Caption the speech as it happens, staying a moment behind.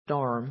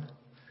storm,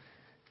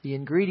 the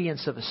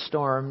ingredients of a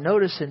storm.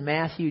 Notice in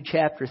Matthew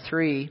chapter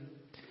 3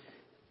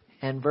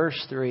 and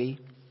verse 3,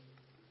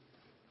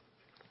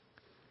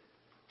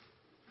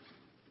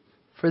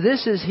 "For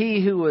this is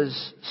he who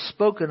was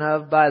spoken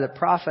of by the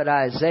prophet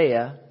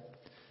Isaiah,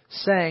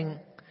 saying,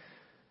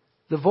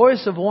 the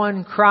voice of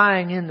one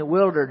crying in the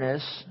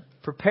wilderness,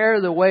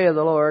 prepare the way of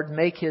the Lord,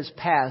 make his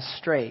path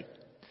straight."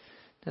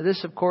 Now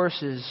this, of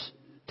course, is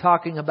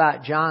talking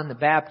about John the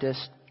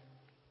Baptist.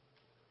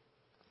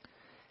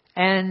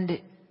 And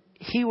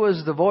he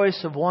was the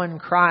voice of one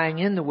crying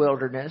in the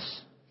wilderness.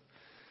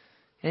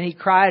 And he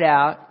cried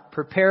out,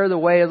 prepare the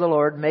way of the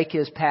Lord, make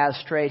his path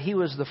straight. He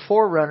was the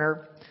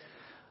forerunner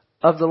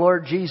of the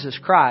Lord Jesus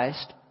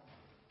Christ.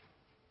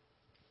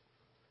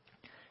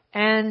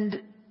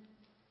 And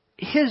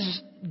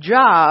his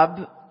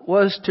job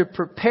was to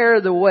prepare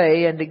the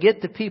way and to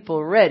get the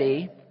people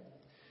ready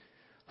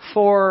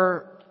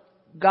for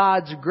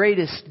God's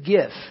greatest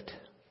gift,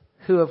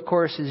 who of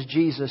course is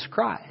Jesus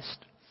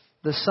Christ,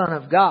 the Son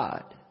of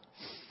God.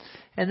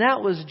 And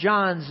that was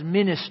John's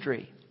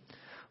ministry,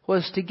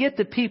 was to get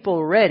the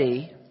people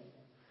ready.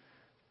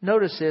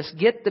 Notice this,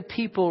 get the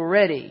people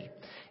ready.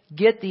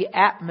 Get the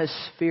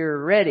atmosphere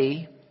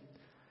ready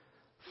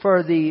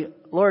for the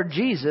Lord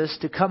Jesus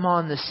to come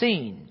on the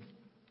scene.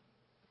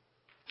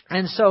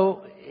 And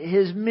so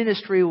his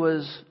ministry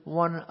was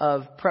one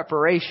of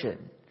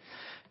preparation.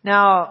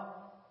 Now,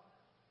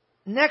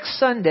 next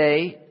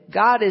Sunday,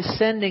 God is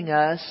sending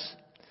us,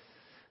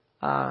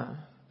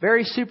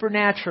 very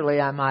supernaturally,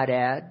 I might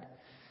add,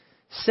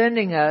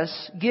 sending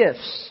us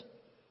gifts.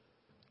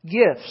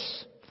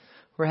 Gifts.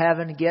 We're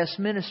having guest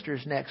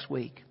ministers next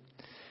week.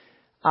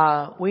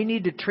 We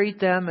need to treat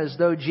them as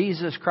though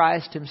Jesus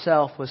Christ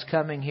himself was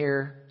coming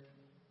here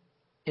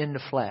in the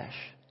flesh.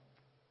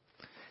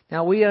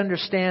 Now we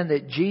understand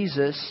that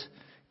Jesus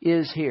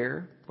is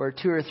here. Where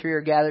 2 or 3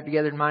 are gathered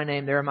together in my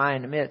name, there am I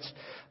in the midst.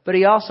 But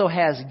he also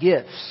has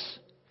gifts.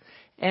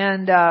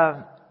 And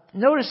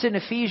notice in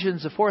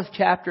Ephesians, the 4th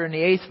chapter and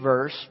the 8th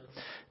verse,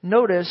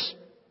 notice,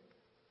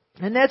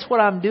 and that's what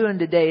I'm doing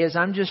today, is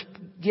I'm just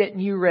getting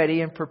you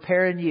ready and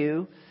preparing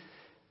you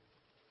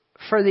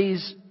for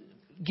these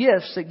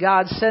gifts that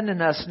God's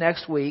sending us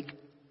next week.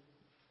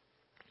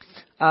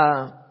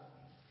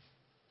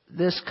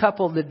 This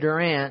couple, the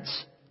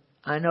Durants,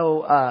 I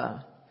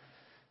know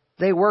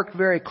they worked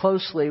very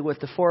closely with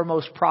the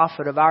foremost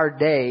prophet of our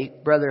day,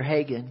 Brother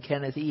Hagin,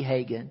 Kenneth E.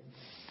 Hagin.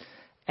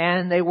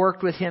 And they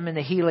worked with him in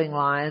the healing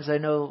lines. I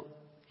know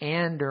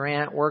Ann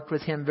Durant worked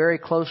with him very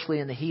closely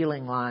in the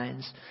healing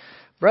lines.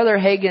 Brother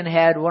Hagin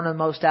had one of the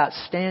most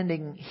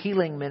outstanding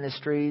healing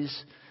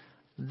ministries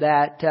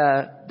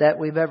that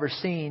we've ever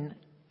seen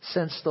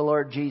since the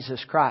Lord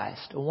Jesus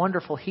Christ. A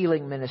wonderful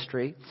healing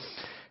ministry.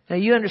 Now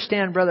you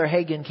understand Brother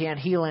Hagin can't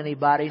heal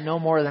anybody no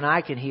more than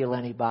I can heal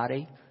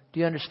anybody. Do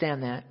you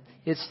understand that?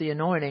 It's the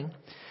anointing.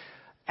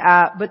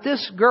 But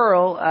this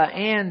girl,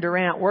 Ann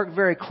Durant, worked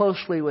very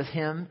closely with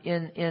him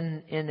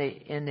in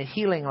the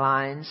healing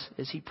lines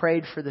as he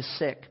prayed for the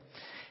sick.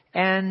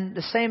 And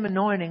the same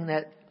anointing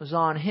that was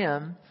on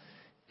him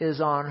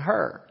is on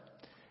her.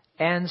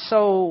 And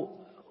so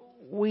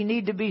we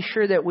need to be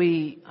sure that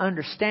we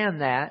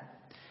understand that.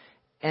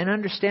 And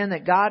understand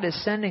that God is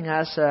sending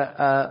us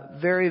a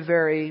very,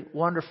 very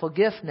wonderful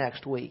gift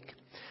next week.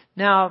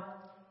 Now,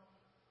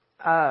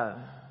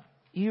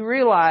 you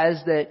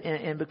realize that,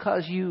 and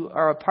because you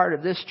are a part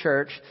of this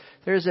church,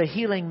 there's a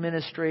healing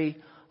ministry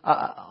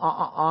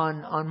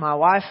on my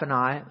wife and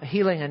I, a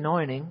healing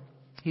anointing.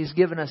 He's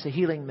given us a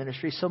healing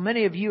ministry. So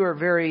many of you are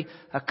very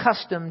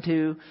accustomed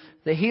to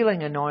the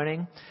healing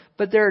anointing,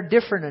 but there are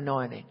different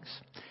anointings.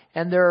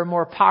 And there are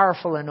more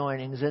powerful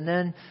anointings. And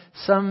then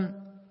some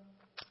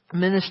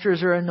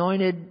ministers are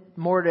anointed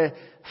more to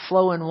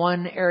flow in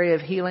one area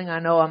of healing. I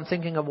know I'm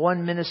thinking of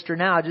one minister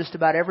now, just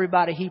about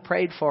everybody he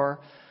prayed for,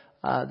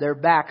 their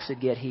backs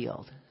would get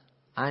healed.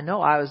 I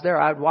know, I was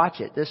there, I'd watch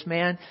it. This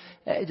man,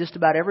 just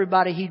about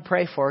everybody he'd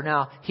pray for.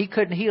 Now, he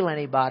couldn't heal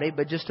anybody,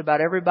 but just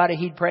about everybody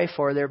he'd pray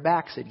for, their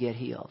backs would get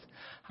healed.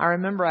 I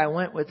remember I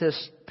went with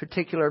this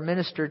particular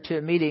minister to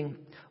a meeting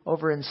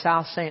over in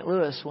South St.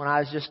 Louis when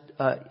I was just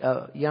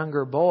a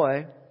younger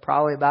boy,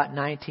 probably about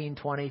 19,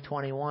 20,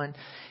 21.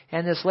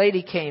 And this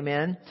lady came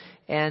in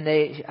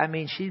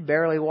and she'd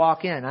barely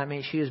walk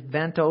in. She was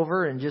bent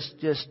over and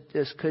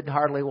just couldn't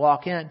hardly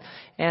walk in.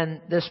 And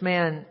this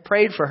man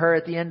prayed for her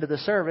at the end of the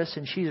service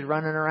and she's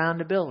running around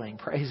the building.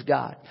 Praise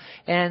God.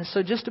 And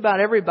so just about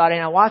everybody,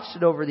 and I watched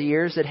it over the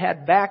years, that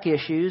had back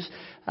issues,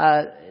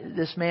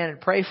 this man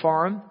would pray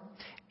for them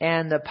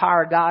and the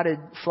power of God would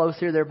flow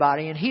through their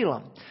body and heal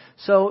them.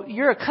 So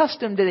you're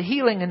accustomed to the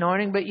healing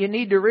anointing, but you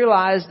need to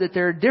realize that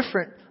there are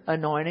different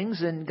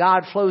anointings and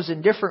God flows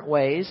in different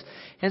ways.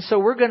 And so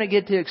we're going to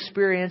get to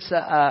experience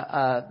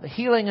a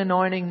healing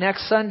anointing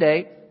next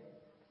Sunday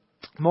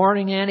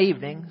morning and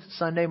evening.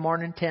 Sunday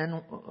morning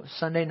 10,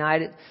 Sunday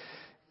night at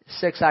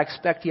 6. I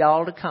expect you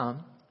all to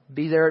come.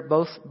 Be there at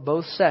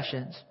both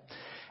sessions.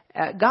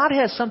 God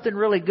has something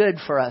really good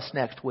for us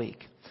next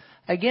week.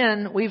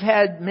 again, we've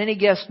had many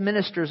guest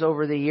ministers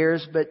over the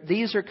years, but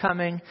these are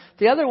coming.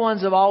 The other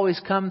ones have always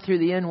come through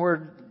the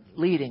inward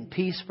leading,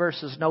 peace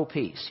versus no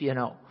peace, you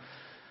know.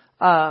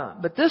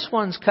 But this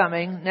one's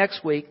coming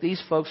next week.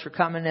 These folks are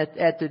coming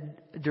at the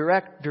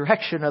direct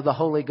direction of the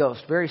Holy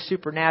Ghost. Very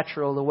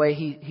supernatural the way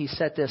He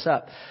set this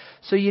up.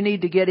 So you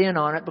need to get in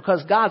on it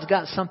because God's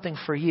got something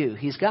for you.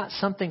 He's got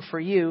something for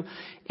you.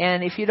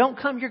 And if you don't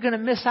come, you're going to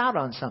miss out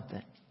on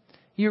something.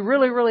 You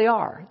really, really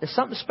are. There's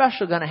something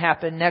special going to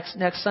happen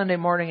next Sunday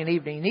morning and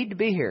evening. You need to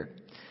be here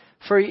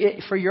for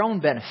your own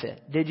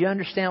benefit. Did you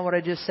understand what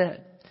I just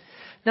said?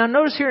 Now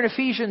notice here in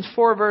Ephesians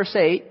 4 verse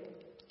 8,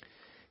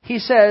 he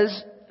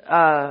says,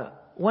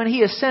 when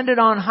He ascended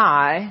on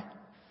high,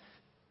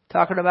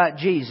 talking about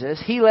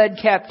Jesus, He led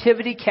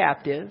captivity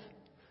captive.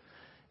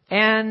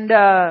 And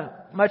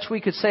much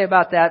we could say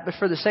about that, but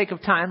for the sake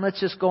of time, let's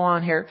just go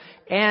on here.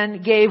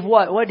 And gave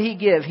what? What did He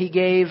give? He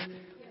gave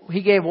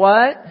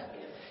what?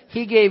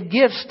 He gave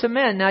gifts to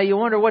men. Now you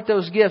wonder what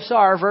those gifts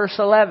are. Verse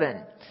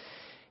 11.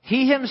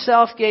 He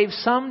Himself gave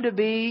some to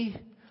be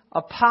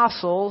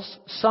apostles,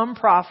 some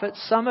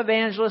prophets, some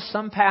evangelists,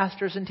 some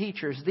pastors and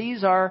teachers.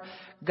 These are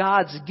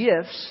God's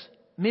gifts,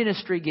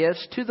 ministry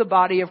gifts to the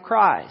body of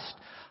Christ.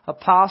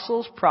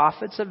 Apostles,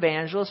 prophets,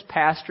 evangelists,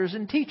 pastors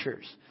and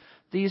teachers.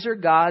 These are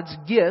God's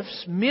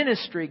gifts,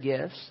 ministry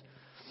gifts.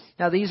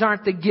 Now these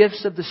aren't the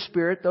gifts of the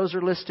Spirit. Those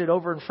are listed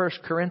over in 1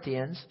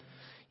 Corinthians.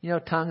 You know,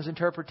 tongues,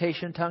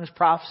 interpretation, tongues,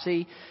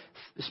 prophecy,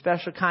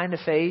 special kind of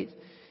faith,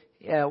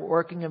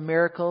 working of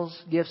miracles,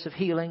 gifts of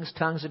healings,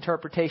 tongues,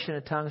 interpretation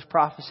of tongues,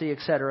 prophecy,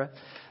 etc.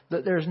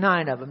 There's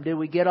 9 of them. Did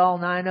we get all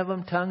 9 of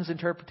them? Tongues,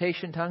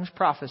 interpretation, tongues,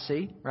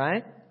 prophecy,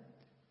 right?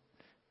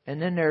 And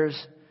then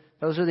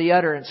those are the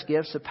utterance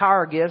gifts. The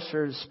power gifts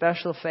are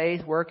special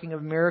faith, working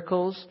of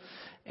miracles,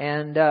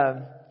 and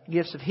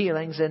gifts of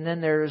healings. And then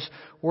there's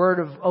word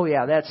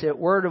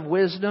of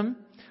wisdom,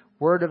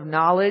 word of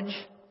knowledge.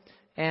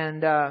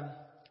 And now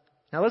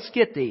let's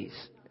get these.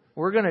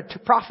 We're going to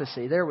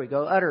prophecy. There we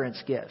go.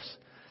 Utterance gifts.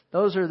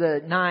 Those are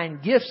the 9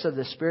 gifts of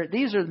the Spirit.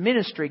 These are the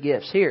ministry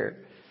gifts here.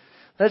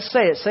 Let's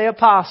say it. Say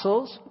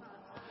apostles,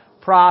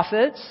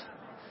 prophets,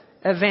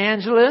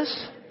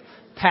 evangelists,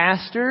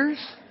 pastors,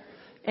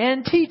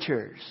 and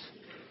teachers.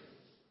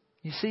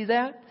 You see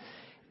that?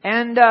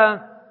 And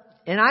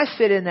I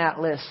fit in that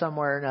list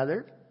somewhere or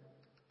another.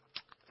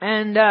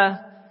 And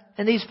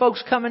these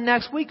folks coming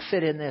next week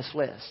fit in this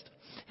list.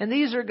 And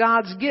these are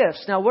God's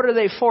gifts. Now what are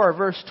they for?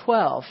 Verse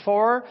 12.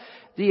 For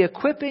the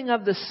equipping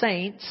of the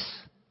saints,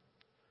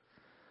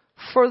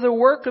 for the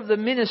work of the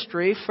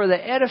ministry, for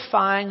the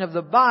edifying of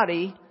the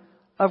body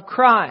of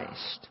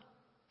Christ.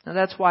 Now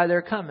that's why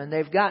they're coming.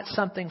 They've got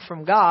something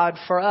from God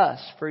for us,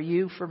 for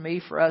you, for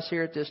me, for us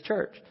here at this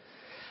church.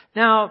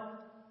 Now,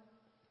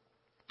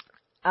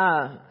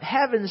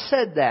 having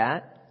said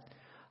that,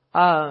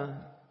 I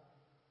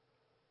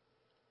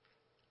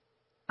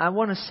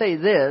want to say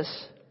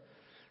this.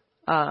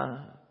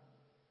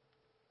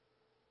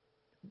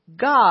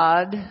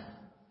 God,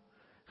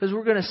 because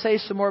we're going to say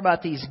some more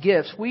about these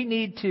gifts, we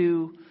need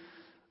to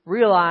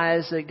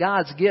realize that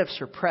God's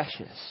gifts are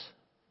precious.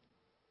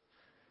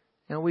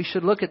 And we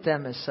should look at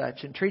them as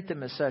such and treat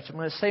them as such. I'm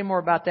going to say more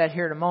about that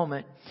here in a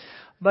moment.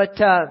 But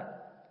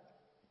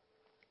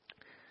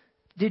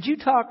did you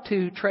talk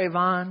to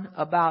Trayvon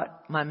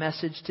about my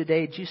message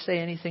today? Did you say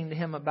anything to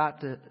him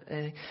about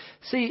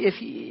See,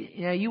 if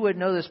you wouldn't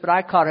know this, but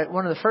I caught it.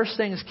 One of the first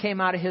things came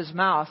out of his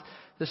mouth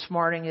this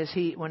morning is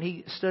when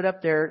he stood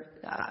up there.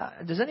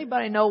 Does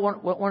anybody know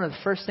what one of the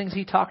first things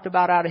he talked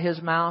about out of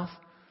his mouth?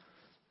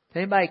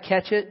 Did anybody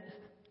catch it?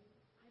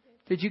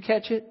 Did you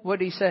catch it? What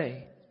did he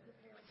say?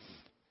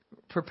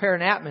 Prepare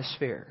an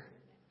atmosphere.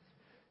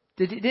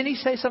 Didn't he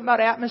say something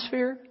about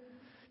atmosphere?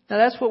 Now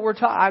that's what we're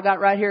talking. I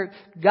got right here.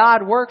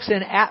 God works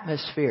in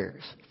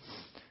atmospheres.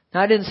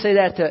 Now I didn't say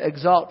that to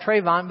exalt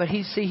Trayvon, but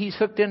he's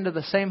hooked into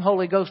the same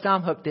Holy Ghost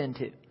I'm hooked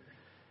into.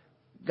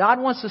 God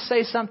wants to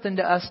say something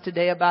to us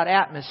today about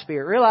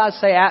atmosphere. Realize,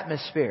 say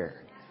atmosphere.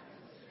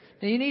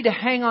 Now you need to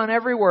hang on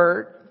every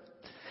word.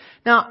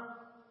 Now,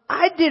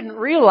 I didn't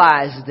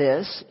realize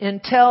this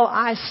until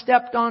I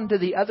stepped onto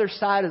the other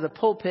side of the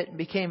pulpit and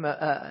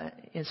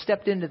and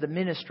stepped into the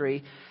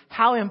ministry,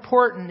 how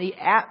important the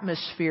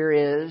atmosphere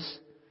is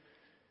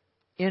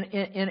in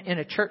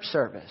a church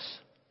service.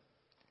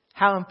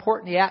 How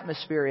important the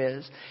atmosphere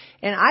is.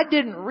 And I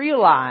didn't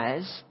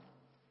realize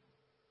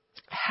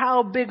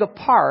how big a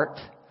part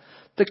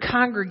the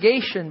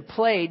congregation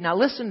played. Now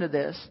listen to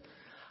this.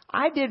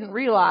 I didn't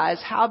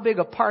realize how big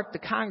a part the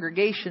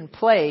congregation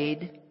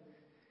played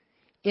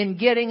in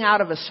getting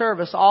out of a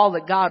service all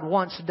that God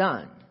wants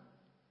done.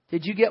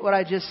 Did you get what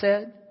I just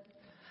said?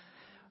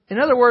 In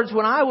other words,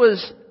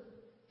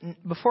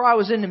 before I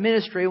was in the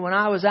ministry, when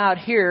I was out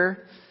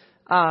here,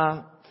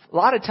 a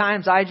lot of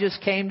times I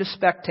just came to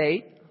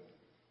spectate.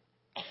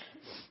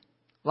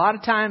 A lot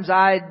of times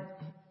I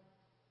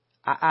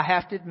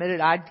have to admit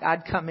it,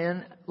 I'd come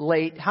in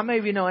late. How many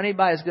of you know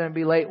anybody's going to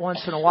be late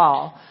once in a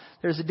while?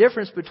 There's a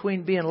difference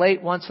between being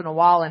late once in a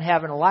while and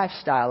having a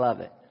lifestyle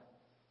of it.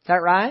 Is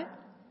that right?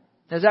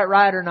 Is that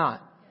right or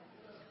not?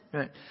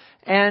 Right.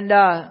 And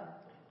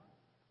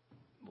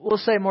we'll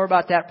say more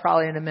about that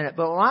probably in a minute.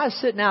 But when I was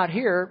sitting out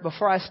here,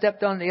 before I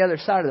stepped on the other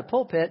side of the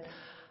pulpit,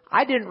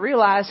 I didn't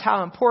realize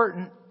how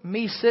important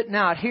me sitting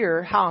out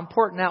here, how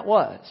important that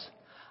was.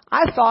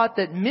 I thought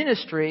that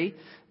ministry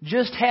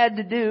just had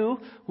to do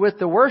with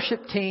the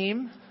worship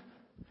team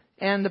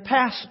and the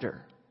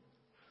pastor.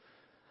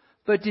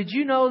 But did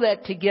you know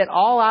that to get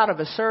all out of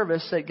a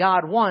service that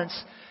God wants,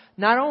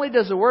 not only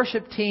does the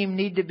worship team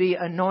need to be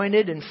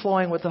anointed and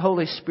flowing with the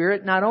Holy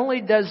Spirit, not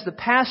only does the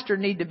pastor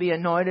need to be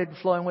anointed and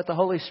flowing with the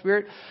Holy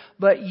Spirit,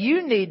 but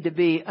you need to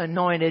be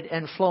anointed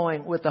and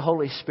flowing with the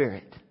Holy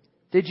Spirit.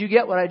 Did you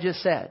get what I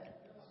just said?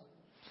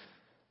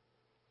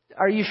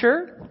 Are you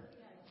sure?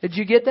 Did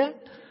you get that?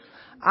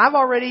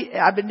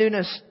 I've been doing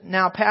this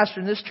now,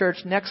 pastoring this church.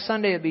 Next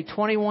Sunday it'll be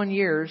 21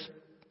 years,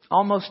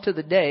 almost to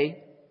the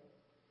day.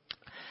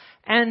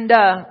 And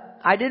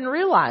I didn't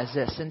realize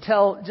this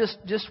until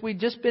we'd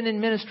just been in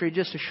ministry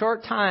just a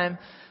short time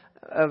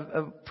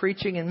of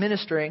preaching and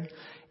ministering.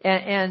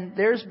 And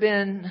there's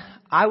been,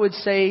 I would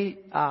say,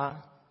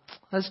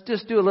 let's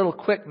just do a little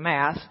quick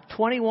math.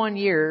 21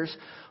 years.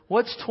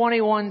 What's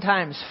 21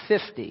 times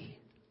 50?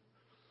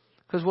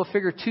 Because we'll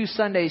figure 2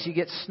 Sundays you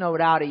get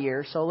snowed out a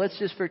year. So let's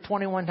just figure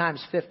 21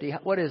 times 50.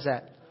 What is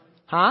that?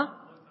 Huh?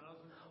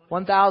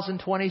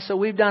 1,020. So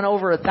we've done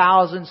over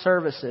 1,000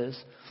 services.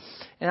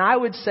 And I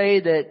would say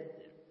that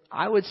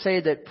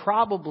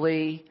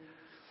probably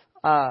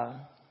better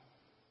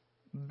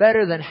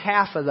than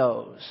half of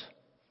those,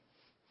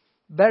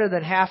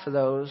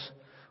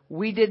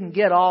 we didn't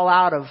get all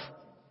out of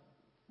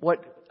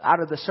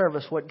the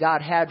service what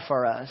God had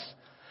for us.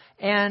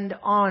 And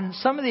on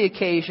some of the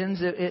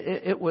occasions,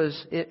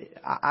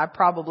 I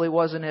probably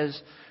wasn't as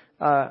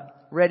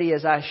ready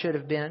as I should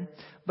have been.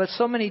 But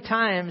so many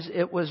times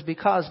it was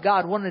because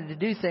God wanted to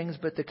do things,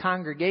 but the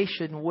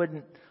congregation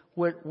wouldn't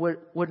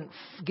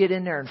get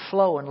in there and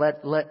flow and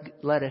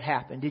let it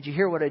happen. Did you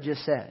hear what I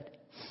just said?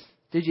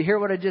 Did you hear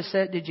what I just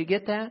said? Did you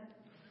get that?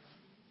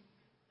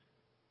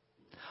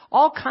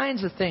 All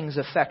kinds of things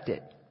affect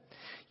it.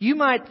 You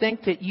might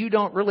think that you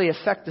don't really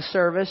affect the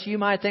service. You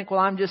might think, well,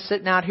 I'm just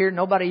sitting out here.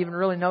 Nobody even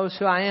really knows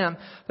who I am.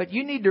 But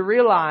you need to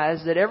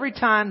realize that every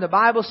time the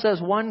Bible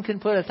says 1 can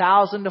put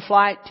 1,000 to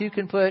flight, 2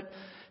 can put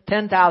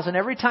 10,000.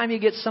 Every time you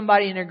get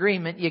somebody in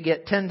agreement, you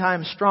get 10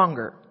 times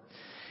stronger.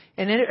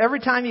 And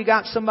every time you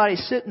got somebody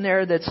sitting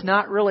there that's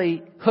not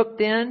really hooked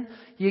in,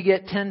 you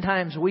get 10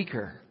 times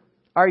weaker.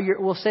 Or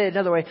we'll say it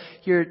another way,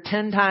 you're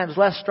 10 times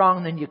less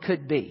strong than you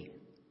could be.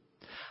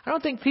 I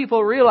don't think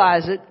people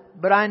realize it,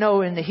 but I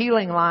know in the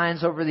healing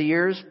lines over the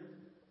years,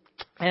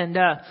 and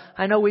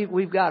I know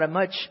we've got a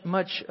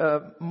much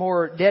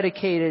more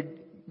dedicated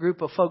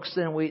group of folks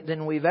than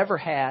we've ever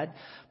had.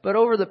 But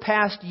over the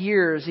past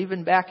years,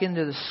 even back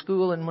into the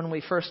school and when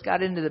we first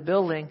got into the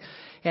building,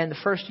 and the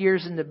first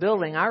years in the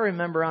building, I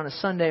remember on a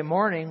Sunday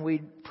morning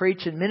we'd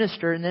preach and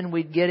minister, and then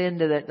we'd get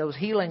into those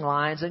healing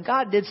lines. And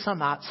God did some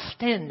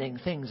outstanding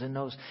things in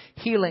those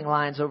healing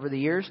lines over the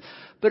years.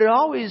 But it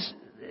always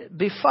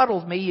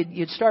befuddled me.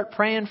 You'd start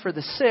praying for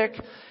the sick,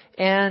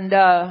 and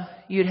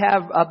you'd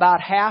have about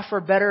half or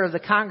better of the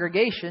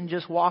congregation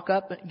just walk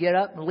up, get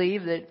up, and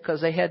leave because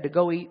they had to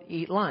go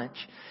eat lunch.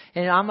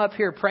 And I'm up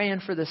here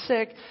praying for the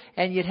sick,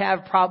 and you'd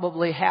have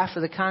probably half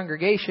of the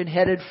congregation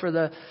headed for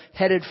the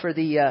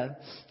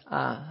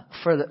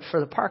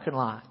parking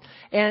lot.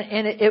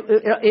 And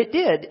it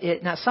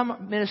did. Now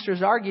some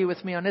ministers argue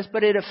with me on this,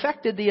 but it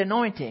affected the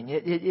anointing.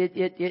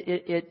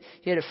 It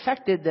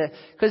affected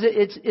because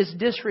it's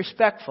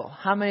disrespectful.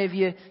 How many of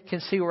you can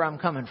see where I'm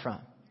coming from?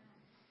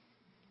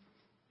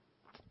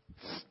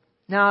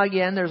 Now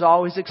again, there's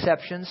always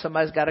exceptions.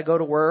 Somebody's got to go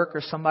to work,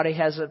 or somebody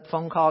has a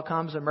phone call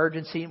comes,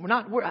 emergency.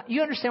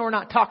 You understand? We're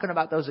not talking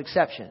about those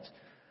exceptions.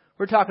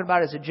 We're talking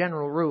about it as a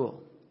general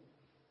rule.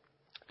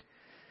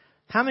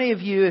 How many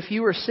of you, if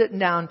you were sitting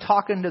down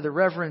talking to the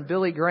Reverend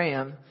Billy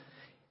Graham,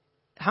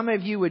 how many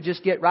of you would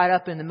just get right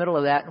up in the middle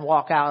of that and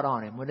walk out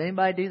on him? Would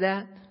anybody do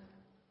that?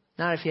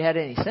 Not if you had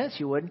any sense,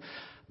 you wouldn't.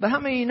 But how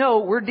many of you know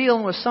we're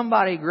dealing with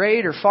somebody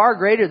great or far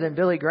greater than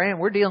Billy Graham?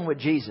 We're dealing with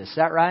Jesus. Is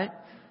that right?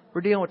 We're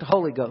dealing with the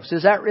Holy Ghost.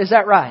 Is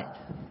that right?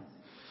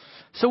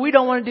 So we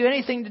don't want to do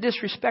anything to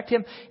disrespect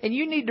Him. And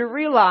you need to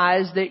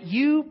realize that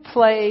you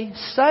play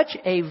such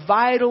a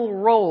vital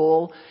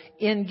role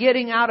in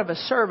getting out of a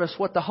service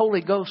what the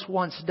Holy Ghost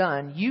wants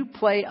done. You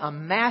play a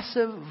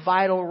massive,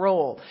 vital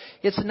role.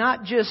 It's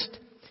not just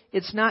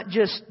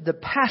the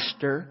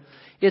pastor.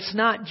 It's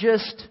not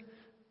just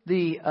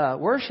the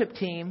worship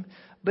team,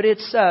 but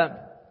it's the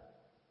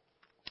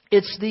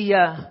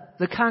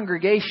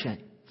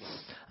congregation.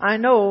 I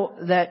know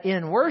that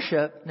in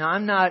worship, now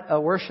I'm not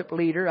a worship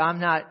leader. I'm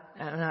not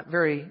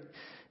very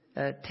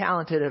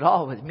talented at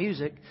all with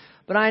music.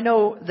 But I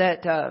know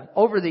that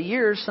over the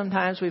years,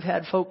 sometimes we've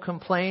had folk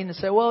complain and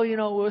say, well,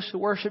 wish the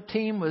worship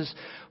team was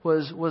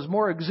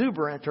more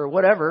exuberant or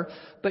whatever.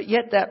 But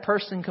yet that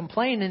person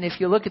complained, and if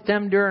you look at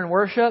them during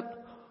worship,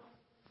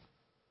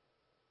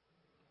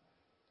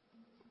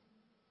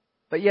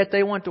 But yet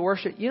they want to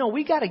worship. You know,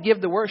 we got to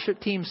give the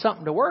worship team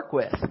something to work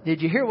with.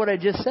 Did you hear what I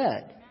just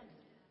said?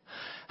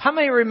 How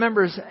many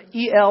remembers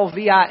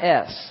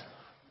Elvis?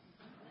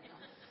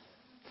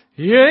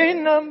 He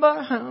ain't nothing but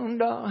a hound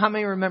dog. How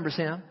many remembers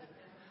him?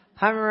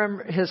 I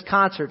remember his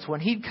concerts.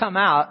 When he'd come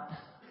out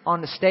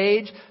on the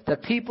stage, the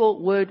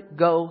people would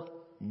go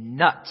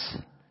nuts.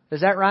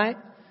 Is that right?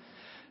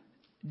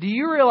 Do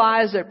you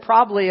realize that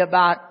probably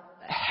about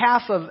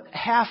half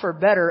or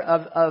better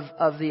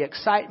of the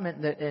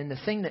excitement and the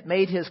thing that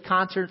made his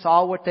concerts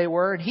all what they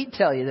were, and he'd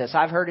tell you this,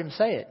 I've heard him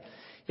say it,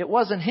 it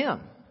wasn't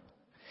him.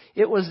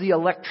 It was the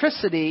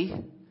electricity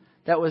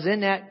that was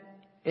in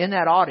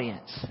that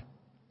audience.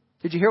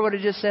 Did you hear what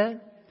I just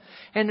said?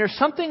 And there's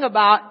something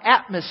about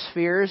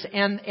atmospheres,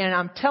 and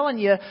I'm telling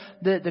you,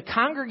 the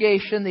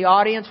congregation, the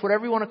audience,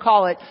 whatever you want to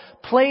call it,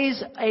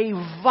 plays a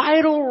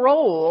vital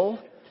role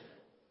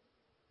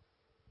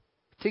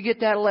to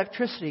get that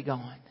electricity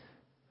going.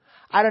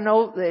 I don't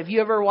know if you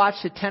ever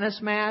watched a tennis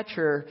match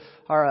or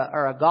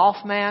a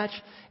golf match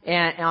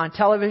and on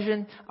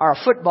television, or a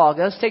football.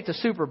 Let's take the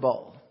Super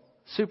Bowl.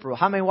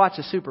 How many watch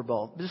the Super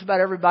Bowl? Just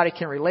about everybody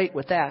can relate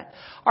with that.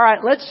 All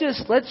right, let's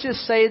just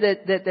say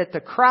that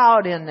the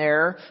crowd in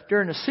there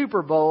during the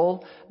Super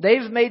Bowl,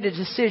 they've made a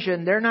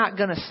decision. They're not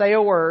going to say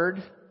a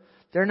word.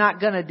 They're not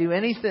going to do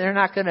anything. They're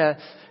not going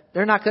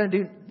to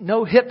do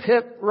no hip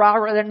hip rah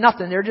rah.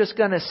 Nothing. They're just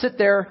going to sit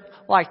there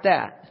like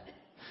that.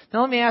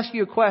 Now let me ask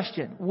you a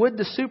question. Would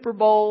the Super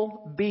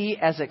Bowl be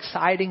as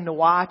exciting to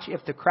watch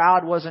if the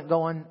crowd wasn't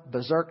going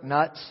berserk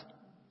nuts?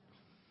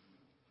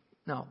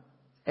 No.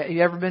 Have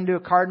you ever been to a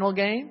Cardinal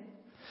game?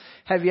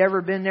 Have you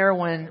ever been there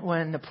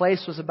when the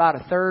place was about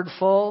a third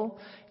full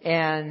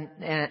and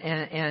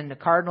the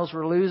Cardinals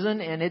were losing,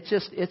 and it's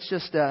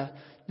just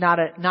not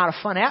a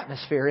fun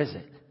atmosphere, is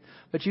it?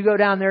 But you go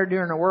down there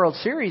during a World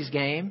Series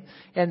game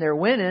and they're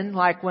winning,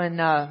 like when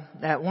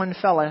that one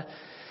fella,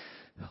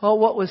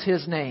 what was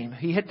his name?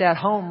 He hit that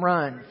home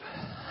run.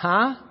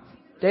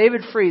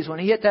 David Freese. When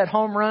he hit that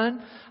home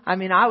run, I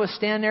mean, I was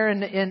standing there in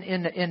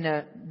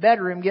the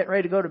bedroom getting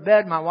ready to go to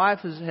bed. My wife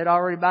had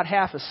already about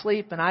half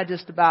asleep, and I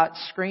just about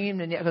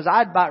screamed, and because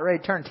I'd about ready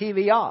to turn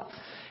TV off.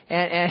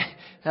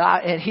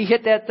 And he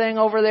hit that thing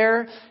over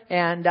there,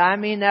 and I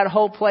mean, that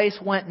whole place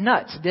went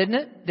nuts, didn't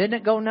it? Didn't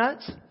it go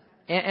nuts?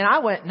 And I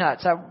went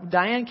nuts.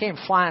 Diane came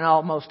flying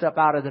almost up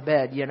out of the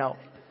bed, you know.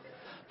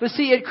 But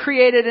see, it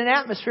created an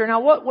atmosphere. Now,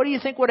 what do you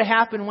think would have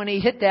happened when he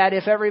hit that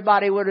if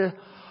everybody would have,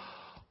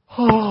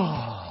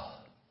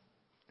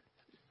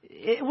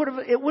 it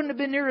wouldn't have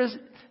been near as, do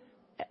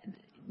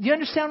you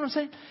understand what I'm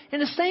saying?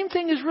 And the same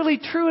thing is really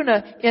true in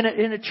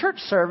a church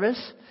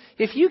service.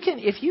 If you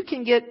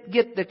can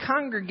get the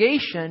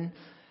congregation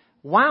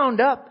wound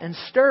up and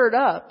stirred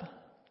up,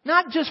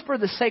 not just for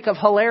the sake of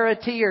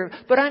hilarity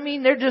but I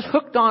mean, they're just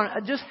hooked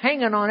on, just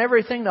hanging on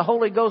everything the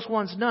Holy Ghost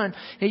wants done.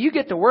 And you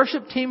get the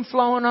worship team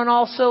flowing on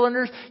all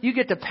cylinders. You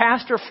get the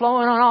pastor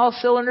flowing on all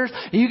cylinders.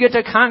 You get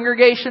the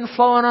congregation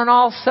flowing on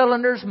all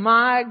cylinders.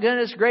 My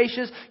goodness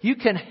gracious, you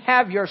can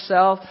have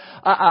yourself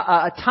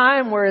a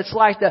time where it's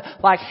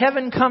like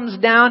heaven comes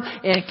down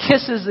and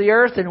kisses the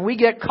earth, and we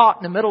get caught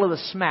in the middle of the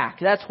smack.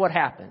 That's what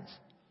happens.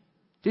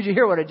 Did you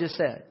hear what I just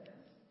said?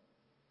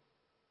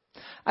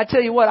 I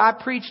tell you what, I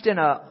preached in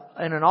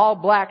an all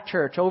black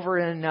church over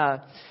in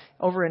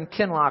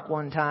Kinloch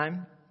one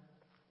time,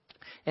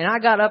 and I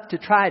got up to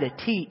try to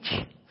teach,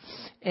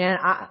 and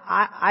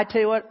I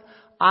tell you what,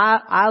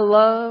 I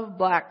love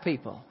black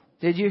people.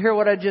 Did you hear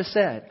what I just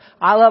said?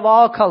 I love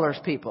all colors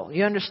people.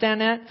 You understand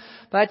that?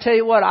 But I tell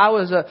you what, I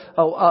was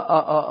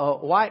a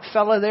white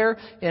fella there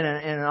in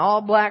an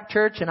all black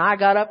church, and I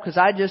got up because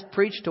I just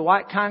preached to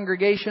white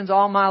congregations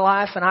all my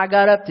life, and I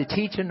got up to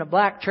teach in the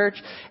black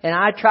church, and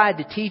I tried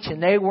to teach,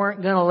 and they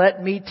weren't going to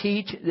let me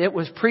teach. It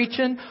was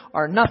preaching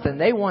or nothing.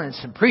 They wanted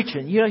some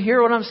preaching. You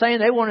hear what I'm saying?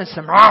 They wanted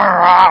some rah,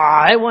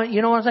 rah.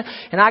 You know what I'm saying?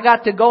 And I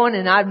got to going,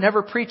 and I've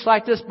never preached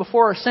like this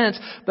before or since.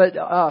 But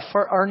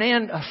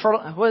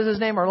what is his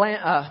name?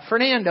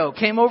 Fernando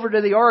came over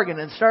to the organ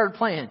and started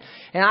playing.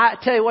 And I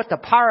tell you what,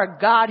 the power of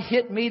God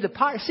hit me. The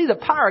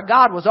power of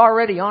God was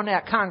already on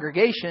that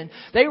congregation.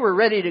 They were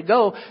ready to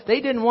go. They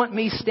didn't want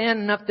me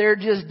standing up there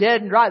just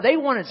dead and dry. They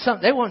wanted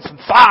something. They wanted some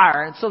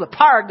fire. And so the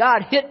power of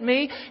God hit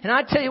me. And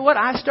I tell you what,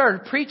 I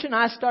started preaching.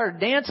 I started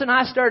dancing.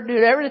 I started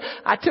doing everything.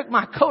 I took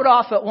my coat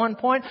off at one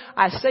point.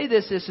 I say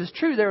this is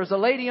true. There was a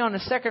lady on the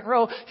second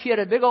row. She had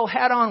a big old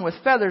hat on with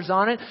feathers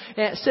on it,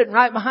 and sitting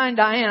right behind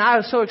Diane. I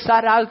was so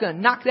excited I was going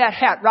to knock that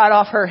hat right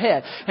off her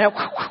head. And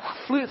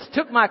I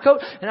took my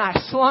coat and I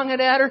slung it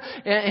at her,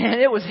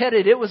 and it was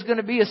headed. It was going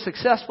to be a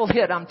successful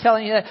hit, I'm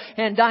telling you.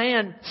 And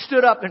Diane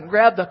stood up and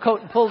grabbed the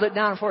coat and pulled it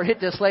down before it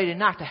hit this lady and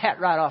knocked the hat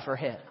right off her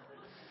head.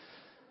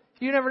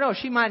 You never know.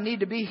 She might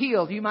need to be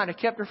healed. You might have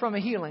kept her from a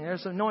healing.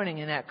 There's anointing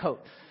in that coat.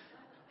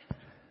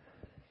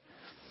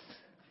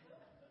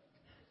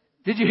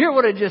 Did you hear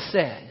what I just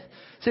said?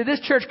 See, this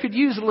church could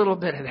use a little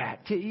bit of that.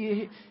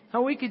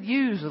 We could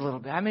use a little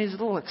bit. I mean, it's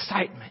a little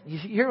excitement. You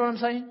hear what I'm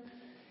saying?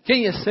 Can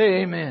you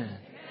say amen?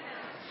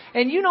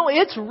 And you know,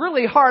 it's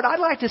really hard. I'd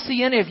like to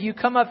see any of you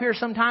come up here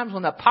sometimes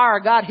when the power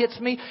of God hits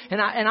me.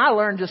 And I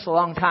learned just a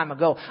long time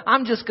ago,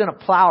 I'm just going to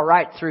plow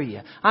right through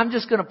you. I'm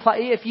just going to plow.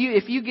 If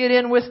you get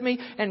in with me,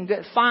 and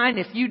fine.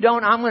 If you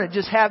don't, I'm going to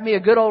just have me a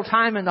good old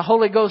time in the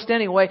Holy Ghost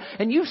anyway.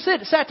 And you've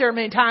sat there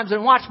many times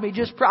and watched me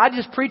I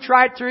just preach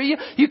right through you.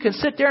 You can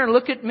sit there and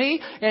look at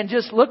me and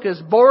just look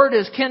as bored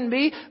as can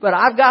be. But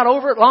I've got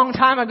over it a long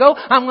time ago.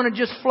 I'm going to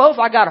just flow. If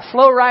I got to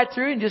flow right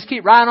through and just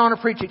keep right on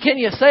and preaching. Can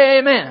you say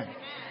amen?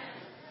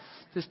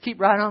 Just keep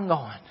right on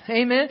going.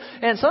 Amen.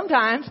 And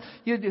sometimes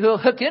you'll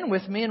hook in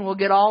with me and we'll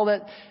get all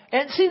that.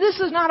 And see, this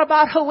is not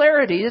about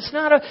hilarity. It's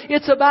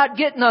about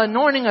getting the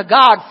anointing of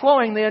God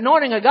flowing. The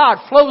anointing of God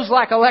flows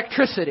like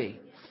electricity.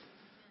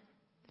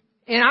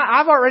 And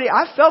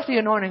I've felt the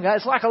anointing of God.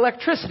 It's like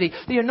electricity.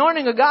 The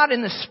anointing of God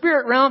in the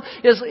spirit realm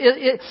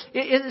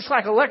it's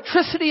like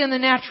electricity in the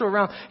natural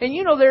realm. And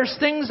you know, there's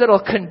things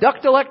that'll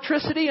conduct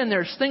electricity and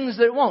there's things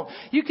that won't.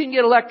 You can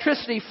get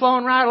electricity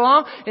flowing right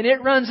along and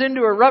it runs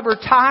into a rubber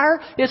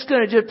tire. It's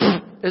going to just,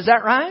 is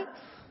that right?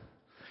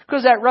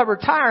 Because that rubber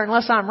tire,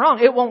 unless I'm wrong,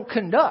 it won't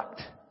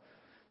conduct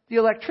the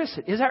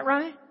electricity. Is that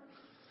right?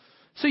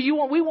 So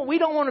we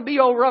don't want to be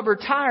old rubber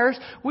tires.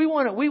 We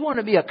want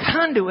to be a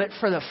conduit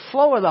for the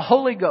flow of the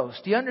Holy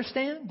Ghost. Do you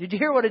understand? Did you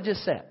hear what I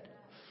just said?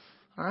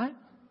 All right.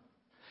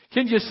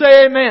 Can you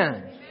say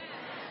amen?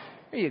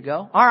 There you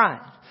go. All right.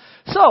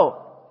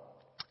 So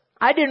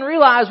I didn't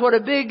realize what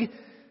a big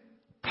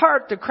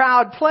part the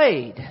crowd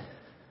played.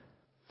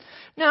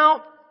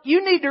 Now,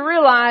 you need to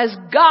realize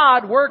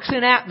God works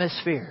in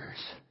atmospheres.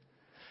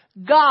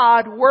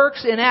 God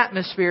works in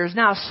atmospheres.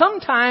 Now,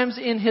 sometimes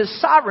in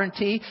His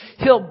sovereignty,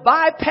 He'll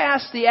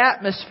bypass the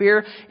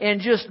atmosphere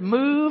and just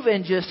move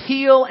and just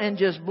heal and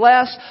just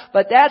bless.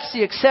 But that's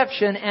the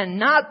exception and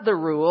not the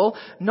rule.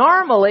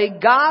 Normally,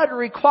 God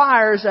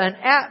requires an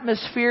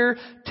atmosphere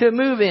to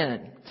move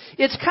in.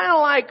 It's kind of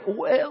like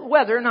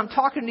weather, and I'm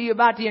talking to you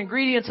about the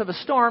ingredients of a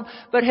storm,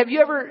 but have you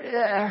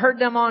ever heard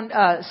them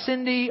on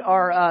Cindy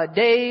or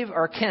Dave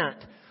or Kent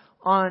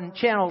on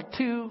channel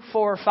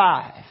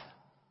 245?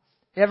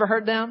 You ever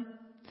heard them?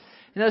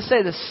 And they'll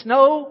say the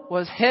snow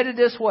was headed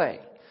this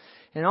way.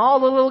 And all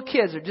the little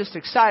kids are just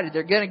excited.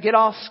 They're going to get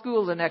off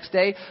school the next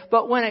day.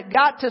 But when it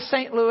got to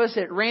St. Louis,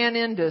 it ran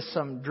into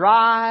some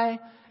dry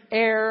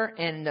air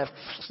and the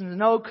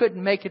snow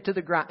couldn't make it to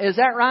the ground. Is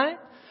that right?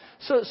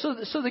 So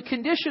the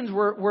conditions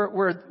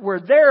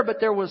were there, but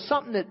there was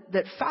something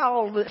that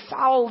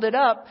fouled it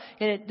up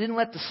and it didn't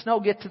let the snow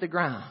get to the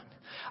ground.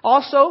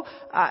 Also,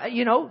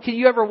 can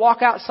you ever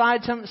walk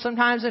outside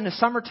sometimes in the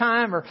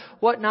summertime or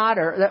whatnot?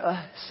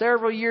 Or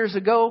several years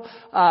ago,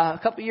 a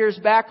couple of years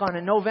back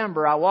in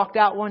November, I walked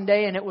out one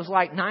day and it was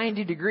like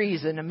 90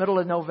 degrees in the middle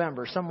of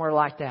November, somewhere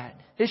like that.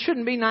 It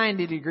shouldn't be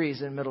 90 degrees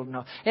in the middle of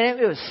November. And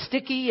it was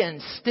sticky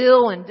and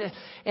still,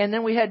 and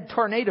then we had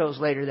tornadoes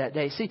later that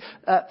day. See,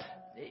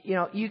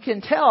 you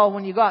can tell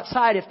when you go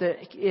outside if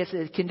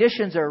the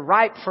conditions are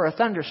ripe for a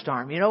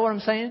thunderstorm. You know what I'm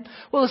saying?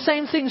 Well, the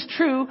same thing's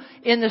true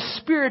in the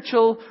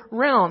spiritual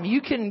realm. You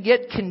can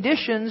get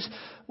conditions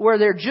where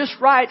they're just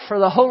right for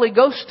the Holy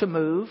Ghost to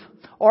move,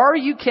 or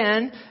you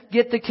can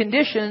get the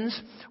conditions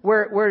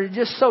where it's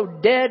just so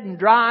dead and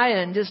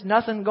dry and just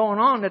nothing going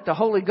on that the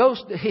Holy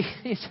Ghost,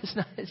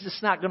 it's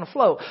just not going to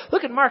flow.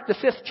 Look at Mark the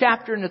 5th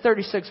chapter and the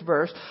 36th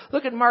verse.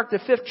 Look at Mark the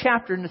 5th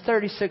chapter and the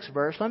 36th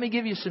verse. Let me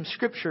give you some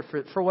scripture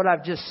for what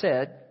I've just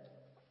said.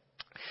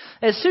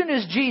 As soon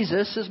as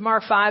Jesus, this is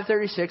Mark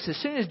 5:36, as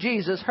soon as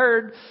Jesus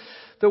heard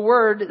the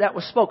word that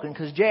was spoken,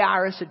 because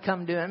Jairus had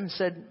come to him and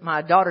said,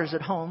 my daughter's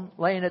at home,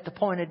 laying at the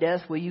point of death,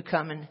 will you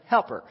come and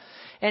help her?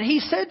 And he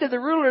said to the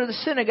ruler of the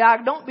synagogue,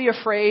 don't be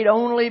afraid,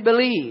 only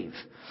believe.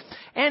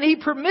 And he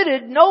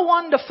permitted no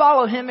one to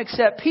follow him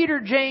except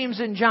Peter, James,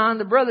 and John,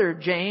 the brother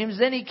of James.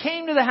 Then he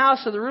came to the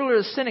house of the ruler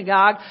of the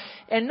synagogue,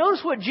 and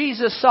notice what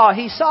Jesus saw.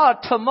 He saw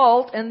a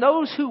tumult and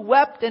those who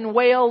wept and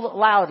wailed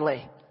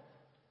loudly.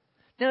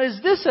 Now, is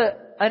this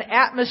an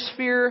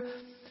atmosphere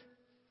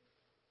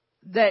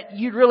that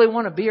you'd really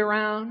want to be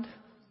around?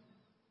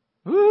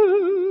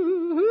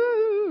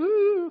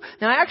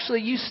 Now,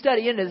 actually, you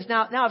study into this.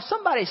 Now, if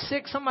somebody's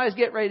sick, somebody's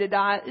getting ready to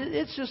die,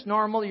 it's just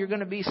normal. You're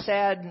going to be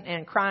sad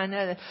and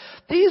crying.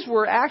 These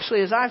were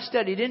actually, as I've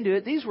studied into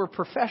it, these were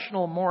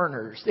professional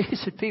mourners.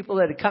 These are people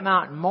that had come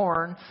out and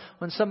mourn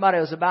when somebody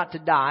was about to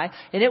die.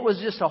 And it was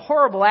just a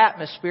horrible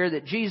atmosphere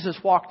that Jesus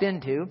walked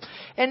into.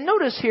 And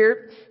notice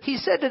here, he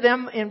said to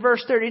them in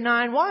verse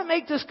 39, why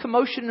make this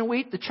commotion and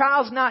weep? The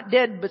child's not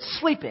dead, but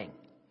sleeping.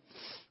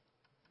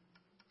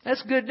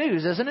 That's good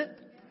news, isn't it?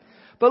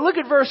 But look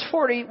at verse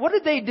 40. What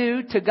did they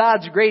do to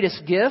God's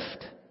greatest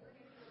gift?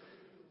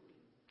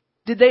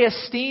 Did they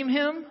esteem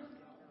Him?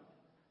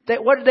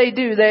 What did they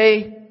do?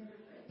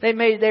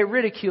 They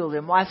ridiculed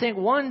Him. Well, I think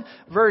one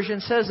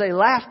version says they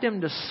laughed Him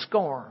to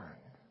scorn.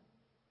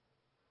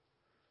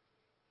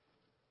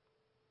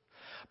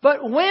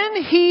 But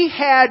when He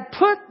had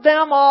put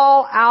them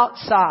all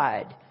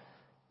outside,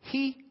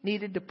 He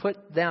needed to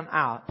put them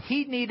out.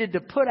 He needed to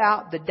put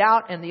out the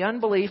doubt and the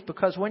unbelief,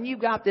 because when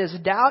you've got this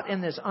doubt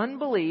and this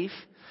unbelief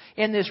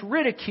and this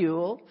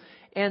ridicule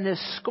and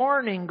this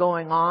scorning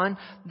going on,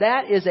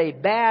 that is a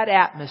bad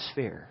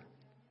atmosphere.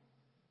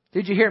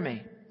 Did you hear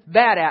me?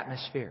 Bad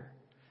atmosphere.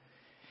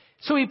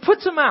 So He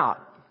puts them out.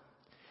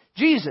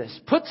 Jesus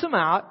puts them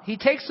out. He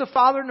takes the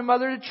father and the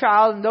mother of the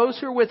child, and those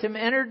who were with Him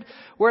entered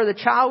where the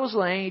child was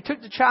laying. He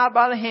took the child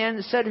by the hand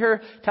and said to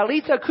her,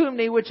 Talitha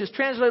cumni, which is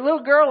translated,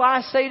 little girl,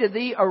 I say to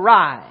thee,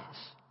 arise.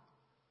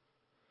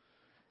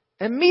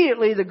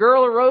 Immediately the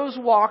girl arose,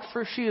 walked,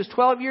 for she was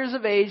 12 years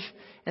of age,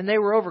 and they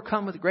were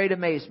overcome with great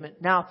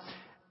amazement. Now,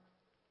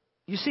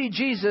 you see,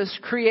 Jesus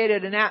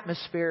created an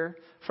atmosphere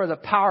for the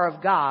power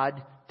of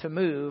God to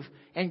move,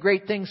 and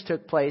great things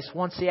took place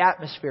once the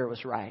atmosphere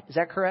was right. Is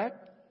that correct?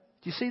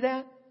 Do you see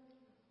that?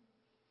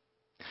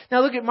 Now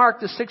look at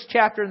Mark, the 6th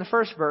chapter, in the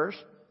 1st verse.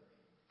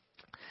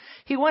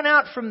 He went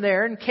out from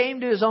there and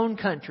came to His own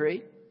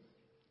country.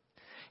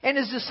 And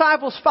His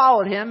disciples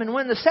followed Him. And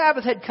when the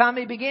Sabbath had come,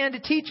 He began to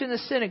teach in the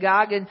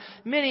synagogue. And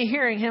many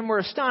hearing Him were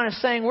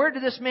astonished, saying, where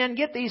did this man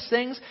get these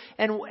things?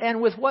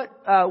 And with what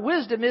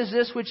wisdom is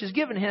this which is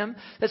given Him,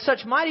 that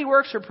such mighty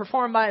works are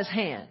performed by His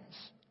hands?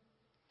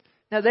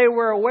 Now they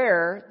were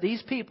aware,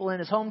 these people in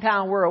His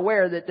hometown were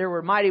aware that there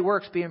were mighty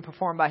works being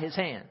performed by His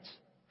hands.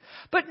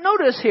 But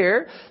notice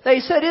here, they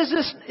said, is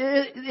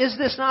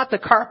this not the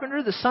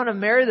carpenter, the son of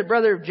Mary, the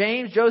brother of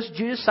James, Joseph,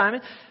 Judas,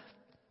 Simon?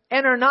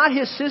 And are not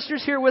his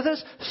sisters here with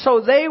us? So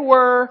they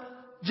were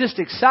just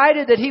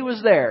excited that He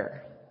was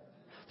there.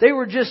 They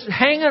were just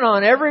hanging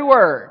on every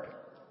word.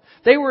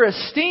 They were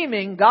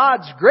esteeming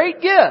God's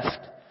great gift.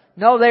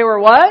 No, they were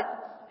what?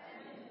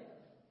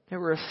 They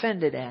were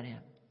offended at Him.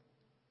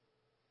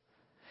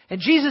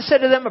 And Jesus said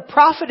to them, a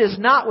prophet is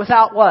not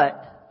without what?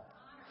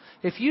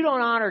 If you don't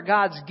honor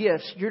God's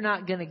gifts, you're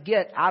not going to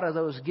get out of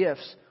those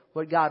gifts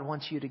what God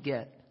wants you to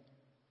get.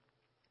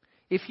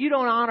 If you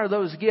don't honor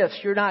those gifts,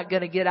 you're not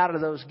going to get out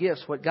of those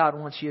gifts what God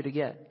wants you to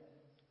get.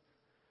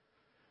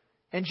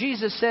 And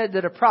Jesus said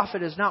that a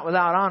prophet is not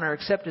without honor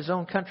except his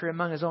own country,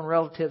 among his own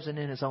relatives, and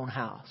in his own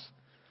house.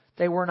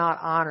 They were not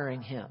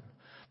honoring Him.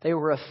 They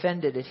were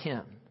offended at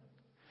Him.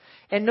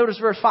 And notice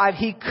verse 5,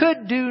 He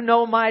could do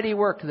no mighty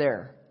work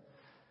there.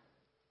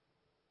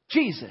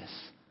 Jesus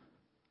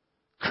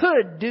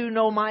could do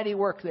no mighty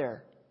work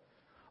there.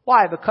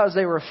 Why? Because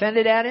they were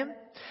offended at Him.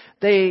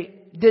 They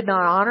did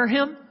not honor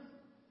Him.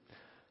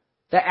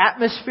 The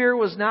atmosphere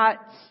was not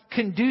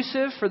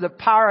conducive for the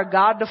power of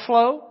God to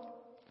flow.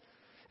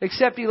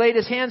 Except He laid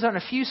His hands on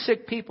a few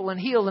sick people and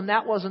healed them.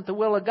 That wasn't the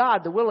will of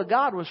God. The will of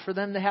God was for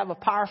them to have a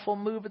powerful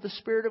move of the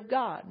Spirit of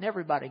God and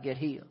everybody get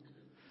healed.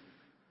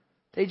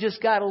 They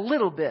just got a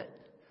little bit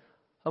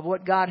of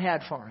what God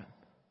had for them.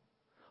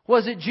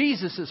 Was it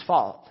Jesus'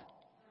 fault?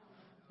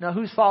 No,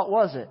 whose fault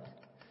was it?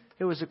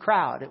 It was the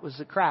crowd. It was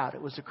the crowd.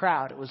 It was the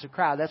crowd. It was the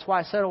crowd. That's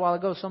why I said a while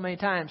ago so many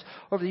times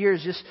over the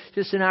years,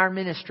 just in our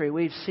ministry,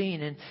 we've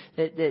seen, and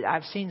that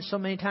I've seen so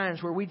many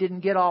times where we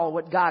didn't get all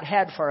what God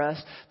had for us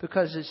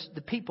because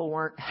the people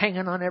weren't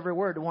hanging on every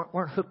word. They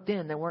weren't hooked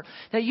in. They weren't.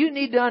 Now you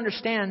need to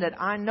understand that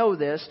I know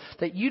this,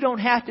 that you don't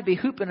have to be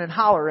hooping and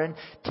hollering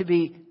to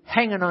be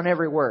hanging on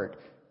every word.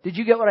 Did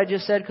you get what I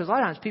just said? Because a lot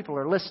of times people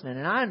are listening,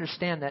 and I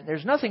understand that.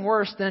 There's nothing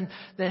worse than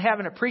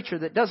having a preacher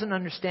that doesn't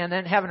understand that,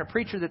 and having a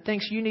preacher that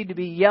thinks you need to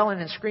be yelling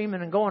and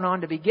screaming and going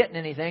on to be getting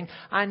anything.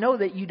 I know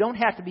that you don't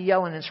have to be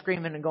yelling and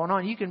screaming and going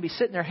on. You can be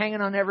sitting there hanging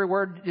on every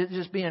word,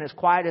 just being as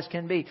quiet as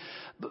can be.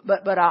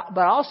 But I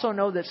also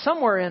know that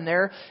somewhere in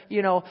there,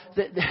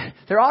 that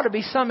there ought to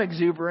be some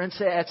exuberance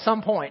at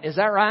some point. Is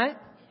that right?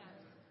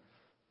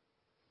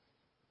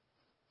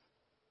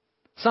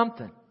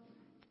 Something.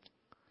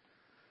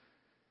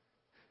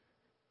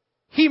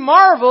 He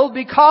marveled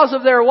because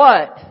of their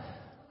what?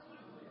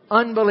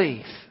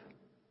 Unbelief.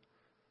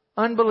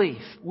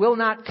 Unbelief will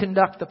not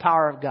conduct the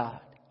power of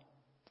God.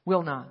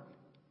 Will not.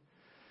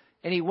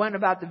 And He went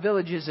about the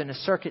villages in a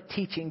circuit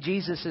teaching.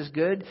 Jesus is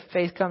good.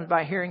 Faith comes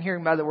by hearing,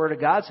 hearing by the Word of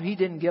God. So He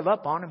didn't give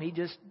up on them. He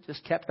just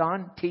kept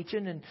on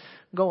teaching and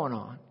going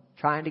on,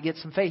 trying to get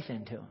some faith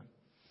into them.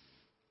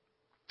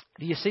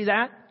 Do you see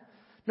that?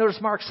 Notice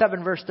Mark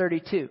 7 verse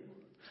 32.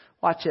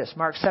 Watch this.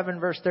 Mark 7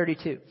 verse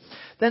 32.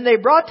 Then they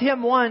brought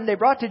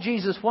to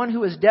Jesus one who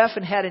was deaf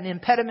and had an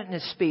impediment in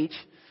his speech.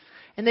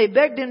 And they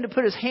begged Him to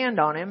put His hand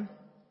on him.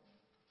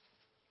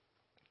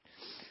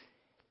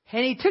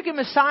 And He took him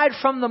aside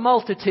from the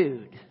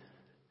multitude.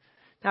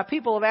 Now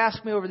people have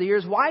asked me over the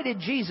years, why did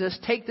Jesus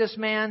take this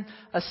man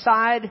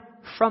aside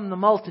from the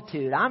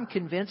multitude? I'm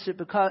convinced it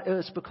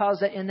was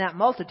because in that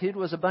multitude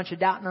was a bunch of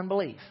doubt and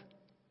unbelief.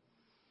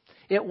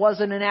 It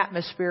wasn't an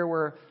atmosphere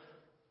where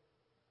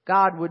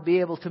God would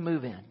be able to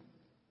move in.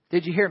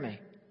 Did you hear me?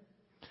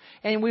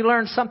 And we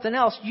learned something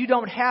else. You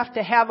don't have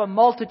to have a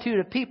multitude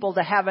of people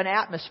to have an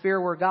atmosphere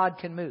where God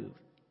can move.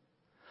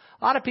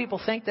 A lot of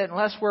people think that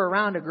unless we're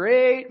around a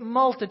great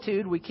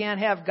multitude, we can't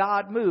have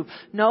God move.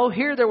 No,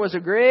 here there was a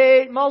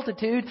great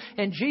multitude,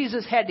 and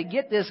Jesus had to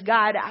get this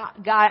guy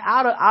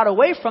out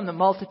away from the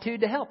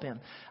multitude to help him.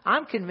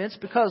 I'm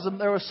convinced because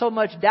there was so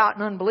much doubt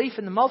and unbelief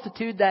in the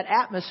multitude, that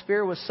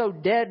atmosphere was so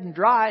dead and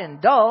dry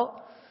and dull.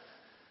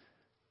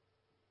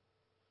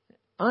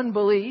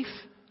 Unbelief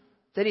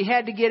that he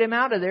had to get him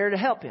out of there to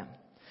help him.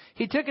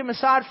 He took him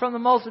aside from the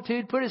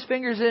multitude, put his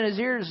fingers in his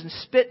ears, and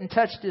spit and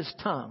touched his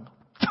tongue.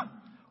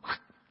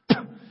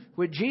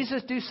 Would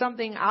Jesus do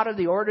something out of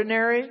the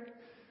ordinary?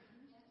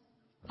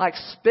 Like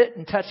spit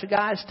and touch a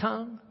guy's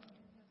tongue?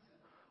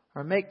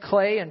 Or make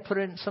clay and put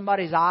it in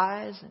somebody's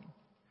eyes?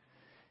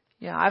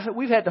 Yeah,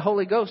 we've had the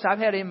Holy Ghost. I've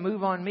had Him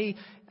move on me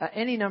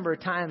any number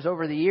of times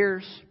over the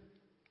years.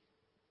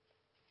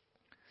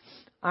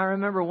 I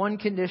remember one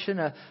condition,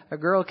 a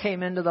girl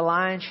came into the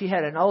line. She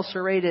had an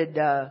ulcerated,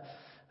 her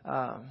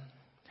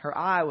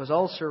eye was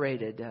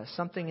ulcerated,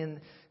 something in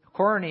the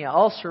cornea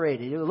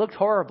ulcerated. It looked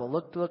horrible,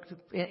 looked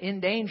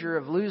in danger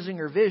of losing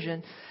her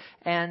vision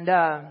and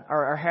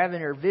or having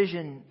her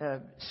vision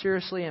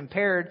seriously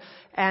impaired.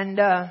 And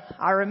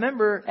I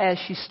remember as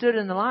she stood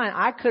in the line,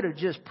 I could have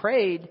just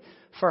prayed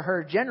for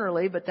her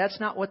generally, but that's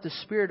not what the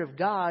Spirit of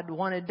God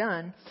wanted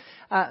done.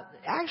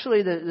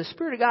 Actually, the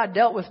Spirit of God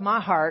dealt with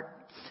my heart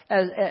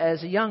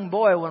as a young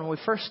boy when we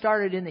first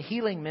started in the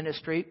healing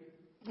ministry.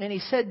 And He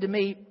said to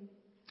me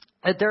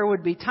that there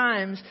would be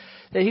times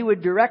that He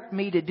would direct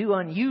me to do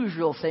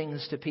unusual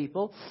things to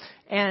people.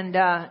 And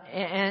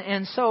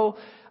so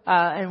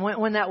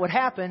when that would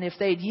happen, if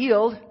they'd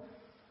yield,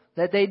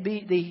 that they'd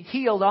be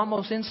healed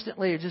almost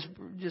instantly, or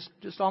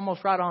just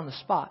almost right on the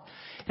spot.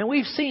 And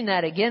we've seen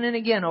that again and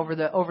again over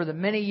the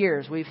many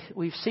years.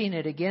 We've seen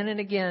it again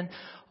and again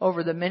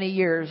over the many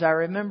years. I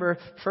remember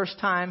first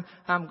time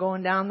I'm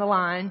going down the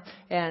line,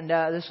 and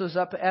this was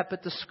up at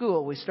the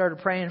school. We started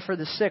praying for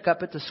the sick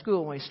up at the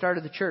school when we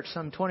started the church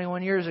some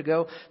 21 years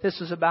ago. This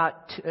was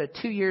about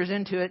 2 years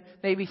into it,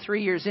 maybe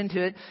 3 years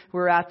into it. We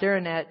were out there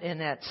in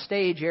that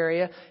stage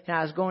area, and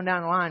I was going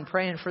down the line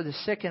praying for the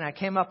sick, and I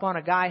came up on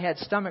a guy who had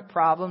stomach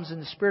problems,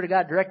 and the Spirit of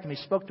God directed me,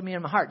 spoke to me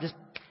in my heart, just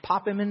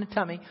pop him in the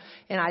tummy.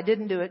 And I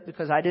didn't do it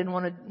because I didn't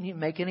want to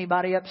make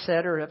anybody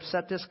upset or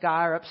upset this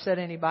guy or upset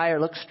anybody or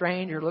look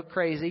strange or look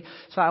crazy.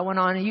 So I went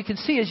on, and you can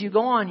see as you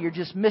go on, you're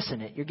just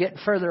missing it. You're getting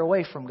further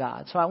away from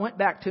God. So I went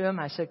back to him.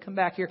 I said, come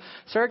back here.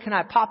 Sir, can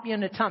I pop you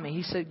in the tummy?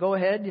 He said, go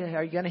ahead.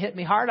 Are you going to hit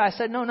me hard? I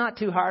said, no, not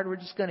too hard. We're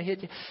just going to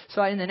hit you.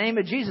 So in the name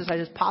of Jesus, I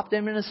just popped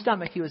him in the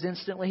stomach. He was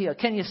instantly healed.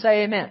 Can you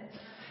say amen?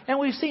 And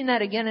we've seen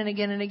that again and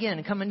again and again.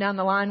 And coming down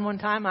the line one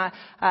time,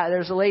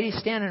 there's a lady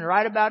standing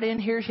right about in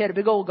here. She had a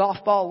big old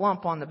golf ball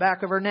lump on the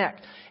back of her neck.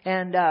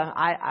 And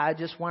I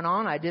just went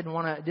on. I didn't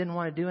want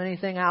to do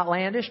anything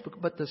outlandish,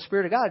 but the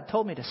Spirit of God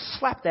told me to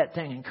slap that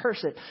thing and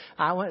curse it.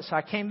 So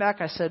I came back.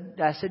 I said,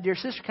 dear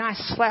sister, can I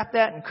slap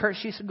that and curse?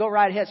 She said, go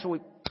right ahead. So we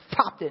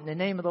popped it in the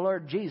name of the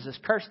Lord Jesus,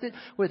 cursed it.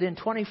 Within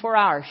 24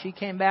 hours, she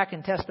came back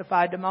and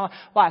testified to my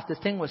wife. The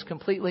thing was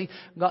completely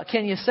gone.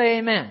 Can you say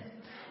amen?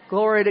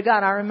 Glory to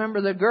God. I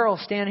remember the girl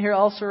standing here,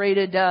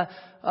 ulcerated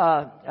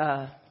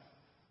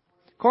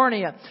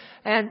cornea.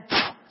 And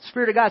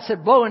Spirit of God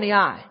said, blow in the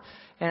eye.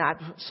 And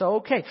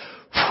okay.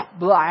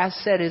 I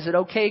said, is it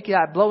okay? Can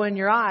I blow in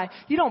your eye?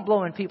 You don't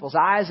blow in people's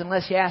eyes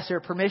unless you ask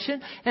their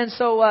permission. And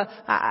so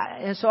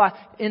I,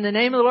 in the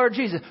name of the Lord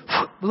Jesus,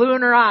 blew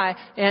in her eye.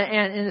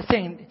 And the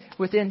thing,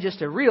 within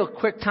just a real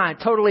quick time,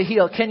 totally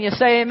healed. Can you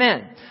say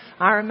amen?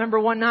 I remember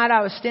one night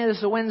I was standing, this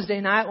is a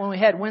Wednesday night when we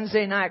had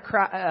Wednesday night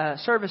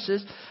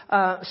services,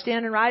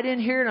 standing right in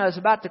here, and I was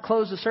about to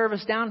close the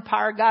service down.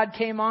 Power of God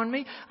came on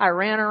me. I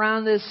ran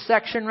around this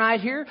section right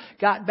here,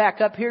 got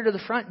back up here to the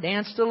front,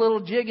 danced a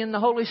little jig in the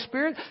Holy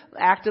Spirit,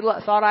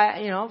 felt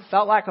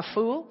like a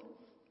fool.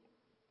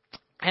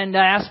 And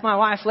I asked my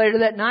wife later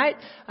that night,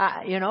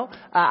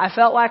 I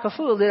felt like a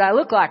fool. Did I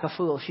look like a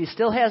fool? She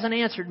still hasn't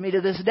answered me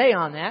to this day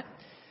on that.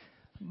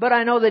 But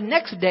I know the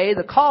next day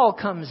the call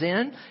comes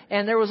in,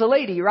 and there was a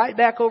lady right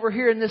back over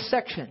here in this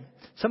section.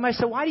 Somebody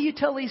said, why do you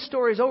tell these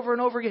stories over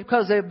and over again?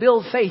 Because they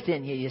build faith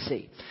in you, you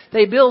see.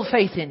 They build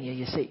faith in you,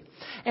 you see.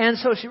 And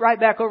so she right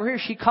back over here,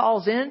 she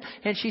calls in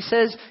and she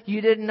says,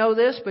 you didn't know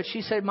this, but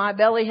she said my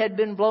belly had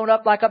been blown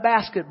up like a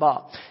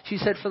basketball. She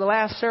said for the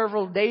last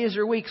several days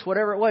or weeks,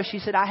 whatever it was, she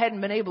said I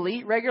hadn't been able to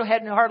eat regular,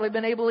 hadn't hardly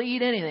been able to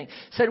eat anything.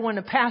 Said when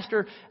the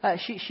pastor,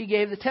 she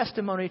gave the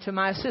testimony to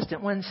my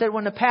assistant. When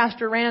the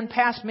pastor ran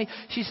past me,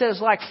 she says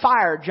like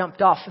fire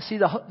jumped off. See,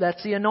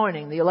 that's the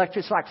anointing, the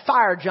electric. It's like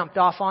fire jumped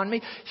off on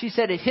me. She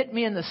said it hit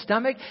me in the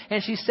stomach,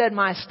 and she said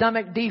my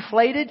stomach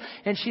deflated,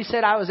 and she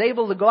said I was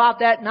able to go out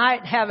that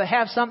night and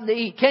have something to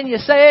eat. Can you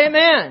say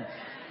amen?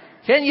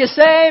 Can you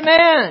say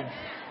amen?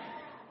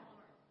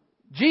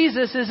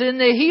 Jesus is in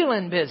the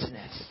healing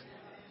business.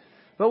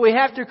 But we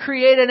have to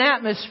create an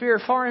atmosphere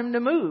for Him to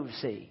move,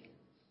 see.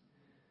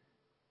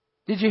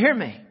 Did you hear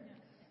me?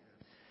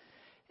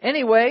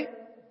 Anyway,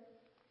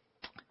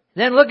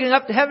 then looking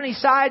up to heaven, He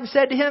sighed and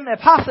said to him,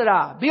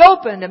 Ephphatha, be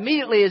opened.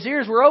 Immediately his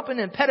ears were opened,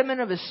 and the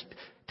impediment of his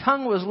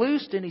tongue was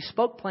loosed, and he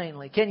spoke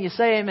plainly. Can you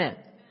say amen?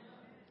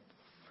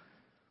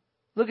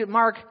 Look at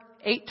Mark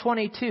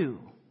 8:22.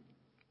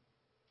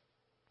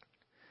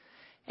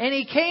 And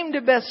he came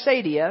to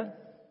Bethsaida.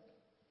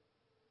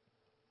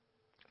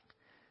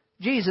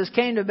 Jesus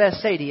came to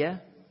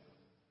Bethsaida.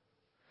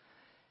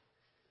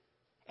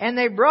 And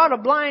they brought a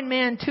blind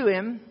man to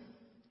him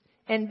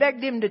and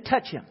begged him to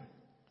touch him.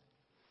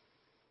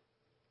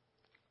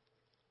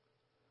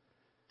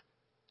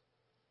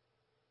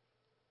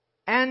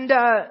 And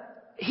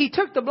he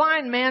took the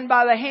blind man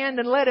by the hand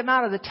and led him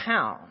out of the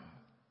town.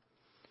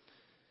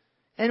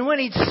 And when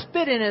he'd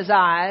spit in his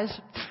eyes,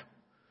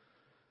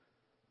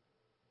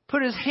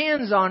 put his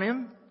hands on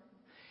him,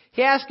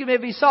 he asked him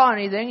if he saw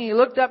anything. He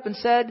looked up and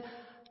said,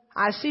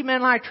 I see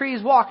men like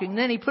trees walking.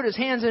 Then he put his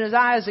hands in his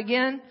eyes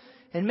again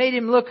and made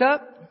him look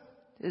up.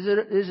 Is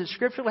it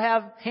scriptural to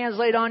have hands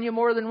laid on you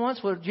more than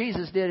once? Well,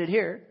 Jesus did it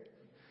here.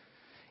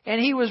 And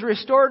he was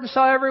restored and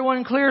saw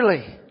everyone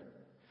clearly.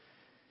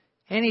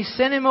 And he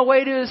sent him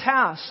away to his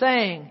house,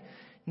 saying,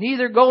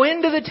 neither go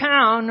into the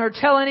town nor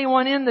tell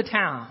anyone in the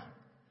town.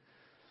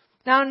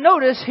 Now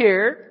notice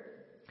here,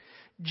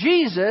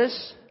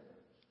 Jesus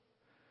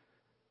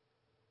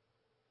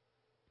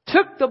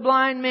took the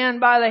blind man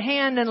by the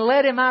hand and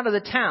led him out of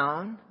the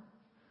town.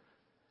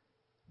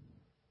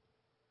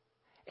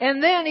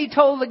 And then he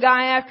told the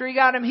guy after he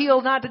got him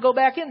healed not to go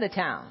back in the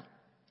town.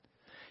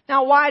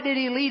 Now why did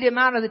he lead him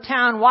out of the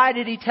town? Why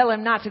did he tell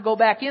him not to go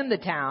back in the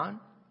town?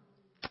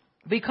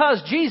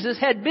 Because Jesus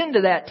had been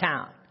to that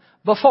town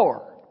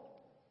before.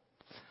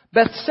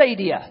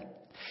 Bethsaida.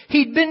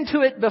 He'd been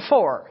to it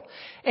before.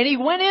 And he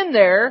went in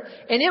there,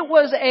 and it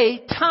was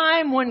a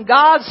time when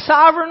God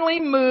sovereignly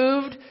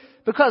moved,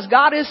 because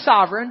God is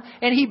sovereign,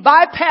 and He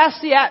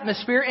bypassed the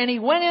atmosphere, and He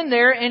went in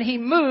there, and He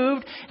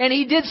moved, and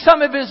He did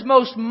some of His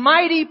most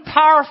mighty,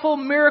 powerful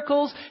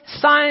miracles,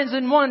 signs,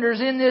 and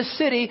wonders in this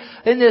city,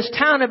 in this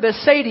town of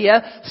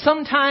Bethsaida,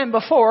 sometime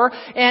before,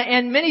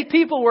 and many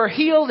people were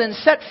healed and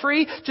set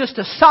free, just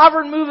a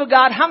sovereign move of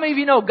God. How many of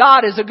you know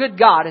God is a good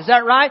God? Is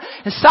that right?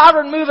 A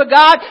sovereign move of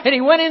God, and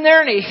He went in there,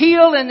 and He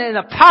healed, and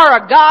the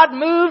power of God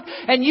moved,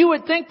 and you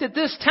would think that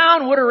this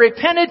town would have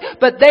repented,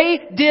 but they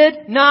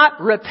did not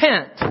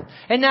repent.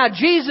 And now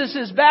Jesus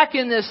is back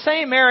in this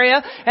same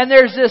area, and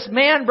there's this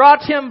man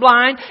brought to him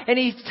blind, and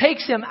he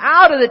takes him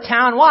out of the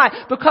town.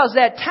 Why? Because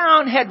that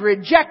town had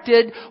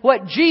rejected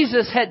what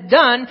Jesus had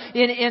done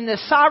in the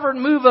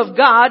sovereign move of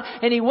God,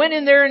 and he went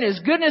in there in His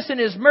goodness and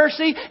His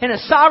mercy, in a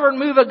sovereign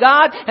move of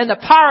God, and the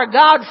power of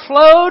God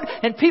flowed,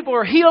 and people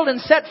were healed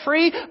and set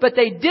free, but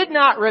they did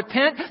not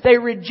repent. They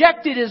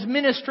rejected His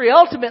ministry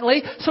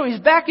ultimately, so he's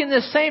back in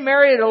this same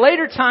area at a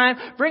later time,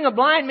 bring a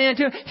blind man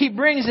to him. He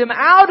brings him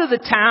out of the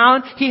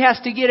town. He has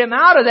to get him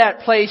out of that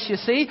place, you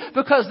see,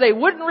 because they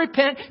wouldn't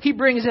repent. He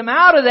brings him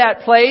out of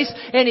that place,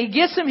 and he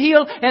gets him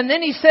healed, and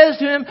then he says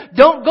to him,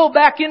 don't go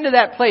back into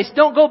that place.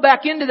 Don't go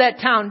back into that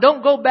town.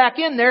 Don't go back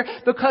in there,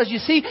 because you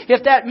see,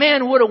 if that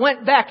man would have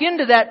went back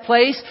into that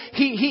place,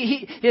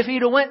 if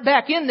he'd have went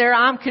back in there,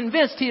 I'm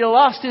convinced he'd have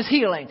lost his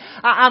healing.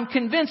 I'm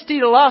convinced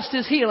he'd have lost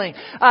his healing.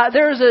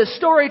 There's a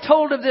story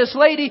told of this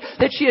lady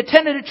that she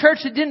attended a church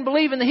that didn't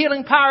believe in the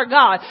healing power of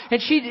God,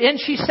 and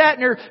she sat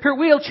in her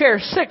wheelchair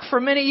sick for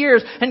many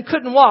years and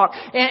couldn't walk.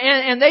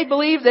 And they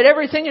believed that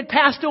everything had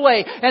passed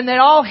away, and that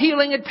all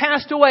healing had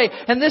passed away,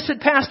 and this had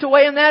passed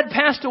away, and that had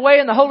passed away,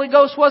 and the Holy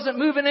Ghost wasn't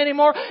moving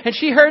anymore. And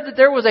she heard that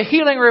there was a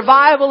healing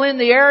revival in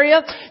the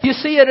area, you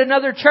see, at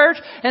another church.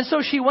 And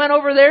so she went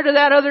over there to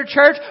that other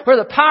church where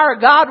the power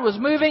of God was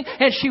moving,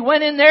 and she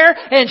went in there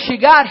and she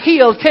got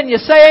healed. Can you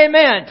say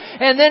amen?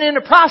 And then in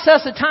the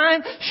process of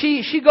time,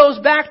 she goes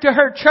back to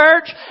her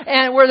church,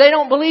 and where they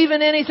don't believe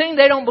in anything,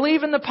 they don't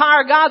believe in the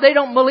power of God, they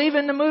don't believe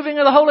in the moving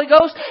of the Holy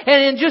Ghost,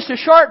 and in just a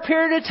short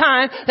period of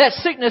time, that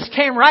sickness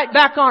came right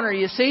back on her,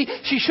 you see.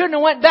 She shouldn't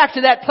have went back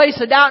to that place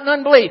of doubt and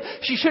unbelief.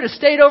 She should have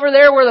stayed over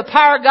there where the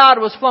power of God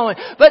was flowing.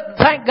 But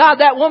thank God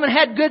that woman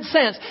had good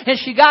sense, and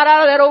she got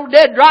out of that old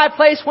dead dry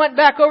place, went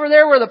back over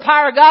there where the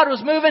power of God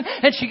was moving,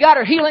 and she got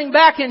her healing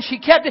back, and she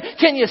kept it.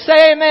 Can you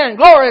say amen?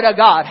 Glory to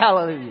God.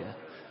 Hallelujah.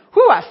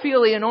 Whew, I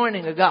feel the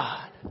anointing of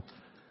God.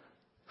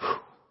 Whew.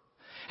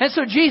 And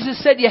so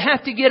Jesus said, you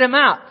have to get him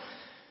out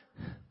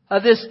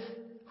of this.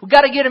 We've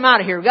got to get him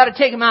out of here. We've got to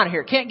take him out of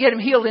here. Can't get him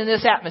healed in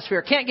this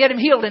atmosphere. Can't get him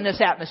healed in this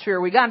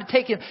atmosphere. We've got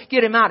to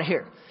get him out of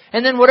here.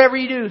 And then whatever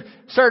you do,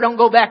 sir, don't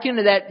go back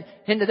into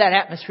that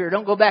atmosphere.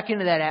 Don't go back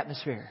into that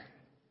atmosphere.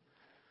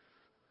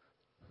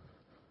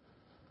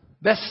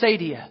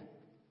 Bethsaida.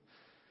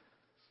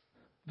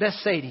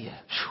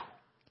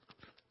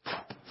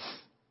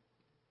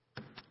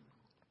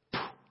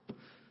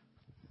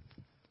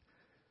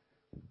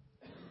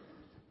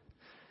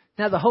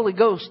 Now the Holy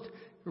Ghost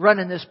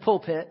running this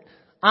pulpit.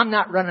 I'm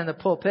not running the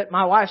pulpit.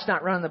 My wife's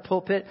not running the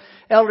pulpit.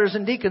 Elders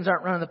and deacons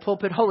aren't running the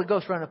pulpit. Holy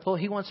Ghost running the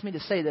pulpit. He wants me to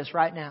say this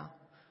right now.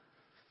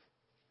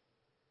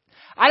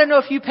 I don't know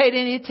if you paid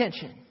any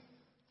attention,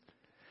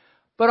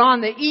 but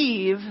on the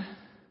eve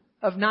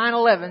of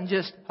 9/11,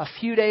 just a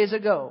few days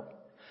ago,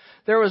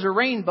 there was a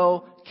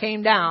rainbow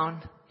came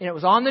down, and it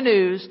was on the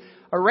news.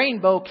 A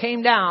rainbow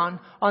came down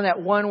on that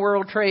One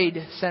World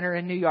Trade Center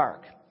in New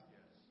York.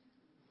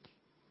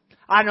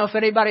 I don't know if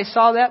anybody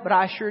saw that, but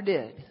I sure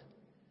did.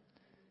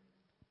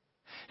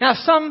 Now,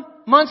 some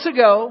months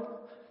ago,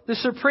 the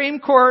Supreme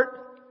Court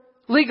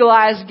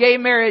legalized gay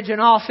marriage in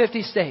all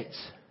 50 states.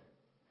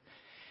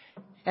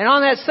 And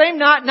on that same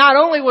night, not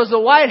only was the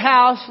White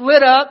House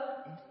lit up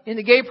in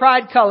the gay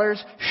pride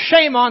colors,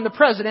 shame on the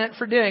president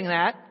for doing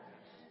that.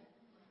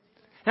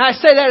 And I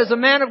say that as a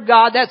man of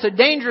God. That's a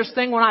dangerous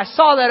thing. When I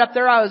saw that up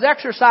there, I was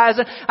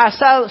exercising. I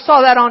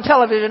saw that on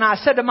television. I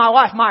said to my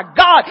wife, my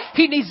God,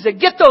 he needs to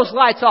get those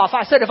lights off.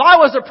 I said, if I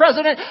was the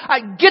president,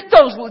 I'd get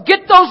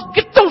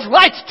those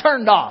lights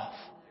turned off.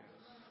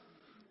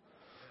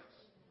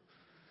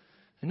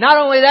 And not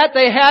only that,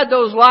 they had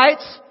those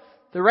lights,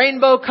 the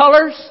rainbow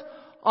colors,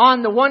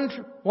 on the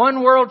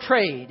One World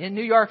Trade in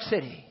New York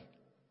City.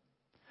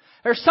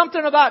 There's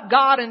something about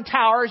God and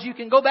towers. You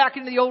can go back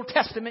into the Old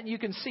Testament and you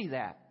can see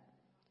that.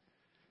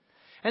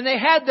 And they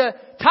had the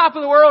top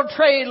of the World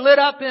Trade lit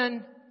up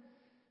in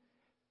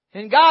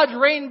God's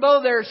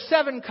rainbow. There's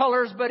 7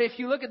 colors, but if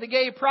you look at the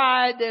Gay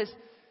Pride, there's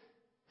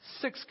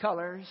 6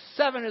 colors.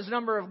 7 is the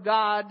number of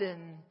God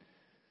and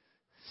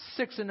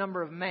 6 the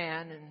number of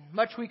man. And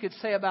much we could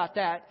say about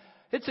that.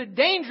 It's a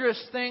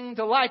dangerous thing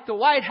to light the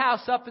White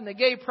House up in the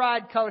Gay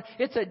Pride color.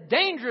 It's a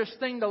dangerous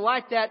thing to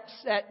light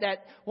that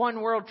One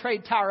World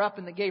Trade Tower up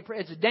in the Gay Pride.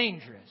 It's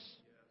dangerous.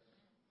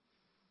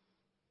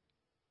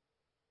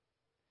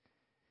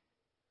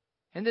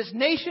 And this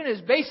nation is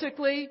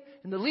basically,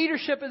 and the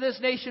leadership of this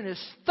nation is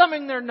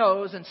thumbing their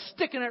nose and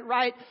sticking it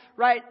right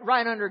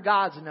under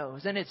God's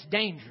nose. And it's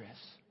dangerous.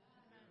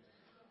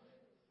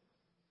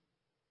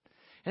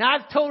 And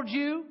I've told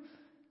you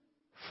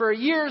for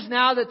years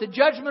now that the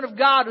judgment of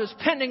God was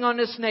pending on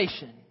this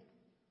nation.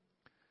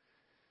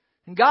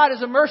 And God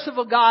is a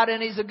merciful God,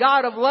 and He's a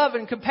God of love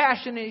and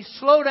compassion, and He's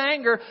slow to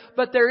anger,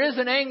 but there is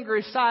an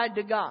angry side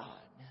to God.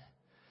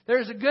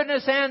 There's a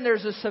goodness and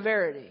there's a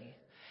severity.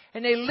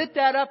 And they lit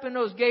that up in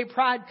those Gay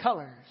Pride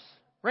colors,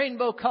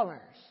 rainbow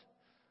colors.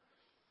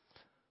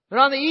 But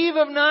on the eve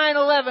of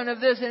 9/11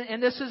 of this,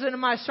 and this isn't in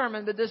my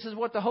sermon, but this is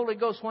what the Holy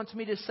Ghost wants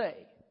me to say.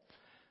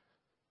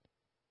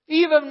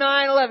 Eve of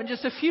 9/11,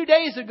 just a few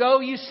days ago,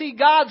 you see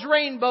God's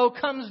rainbow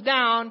comes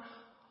down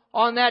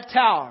on that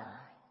tower.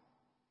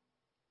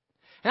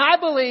 And I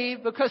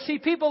believe, because see,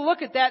 people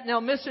look at that and they'll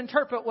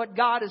misinterpret what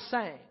God is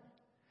saying.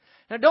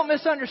 Now don't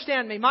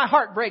misunderstand me. My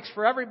heart breaks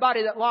for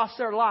everybody that lost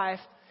their life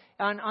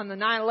on the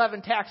 9/11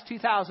 attacks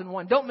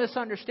 2001. Don't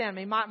misunderstand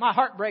me. My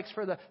heart breaks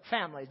for the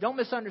families. Don't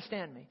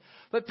misunderstand me.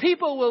 But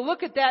people will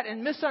look at that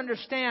and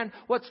misunderstand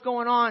what's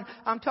going on.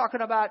 I'm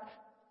talking about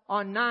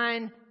on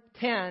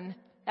 9/10.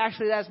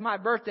 Actually, that's my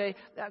birthday,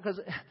 because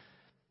the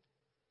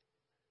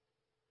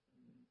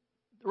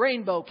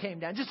rainbow came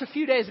down just a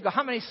few days ago.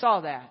 How many saw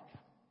that?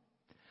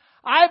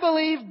 I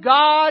believe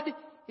God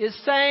is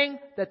saying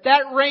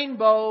that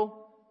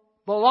rainbow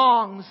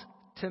belongs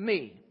to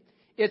me.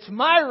 It's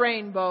my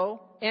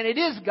rainbow, and it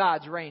is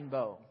God's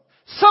rainbow.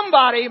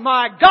 Somebody,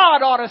 my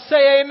God, ought to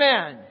say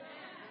amen.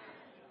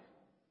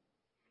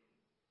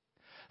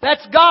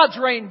 That's God's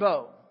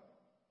rainbow.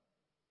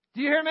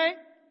 Do you hear me?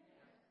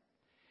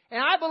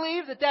 And I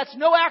believe that that's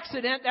no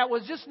accident. That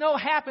was just no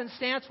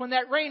happenstance when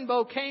that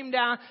rainbow came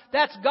down.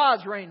 That's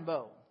God's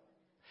rainbow.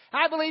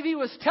 I believe He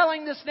was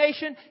telling this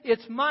nation,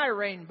 it's my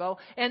rainbow.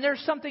 And there's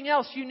something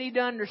else you need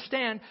to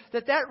understand,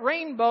 that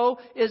rainbow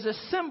is a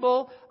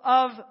symbol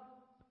of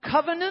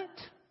covenant.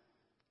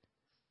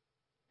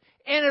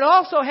 And it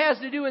also has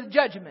to do with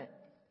judgment.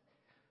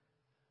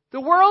 The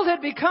world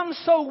had become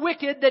so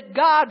wicked that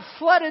God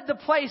flooded the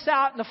place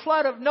out in the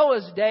flood of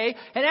Noah's day.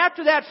 And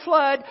after that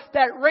flood,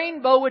 that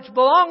rainbow, which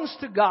belongs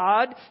to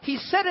God, He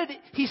set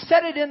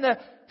it in the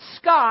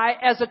sky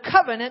as a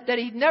covenant that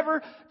He'd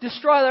never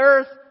destroy the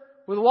earth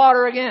with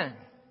water again.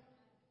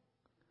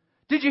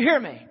 Did you hear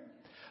me?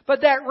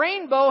 But that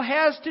rainbow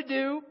has to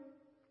do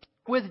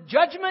with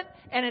judgment,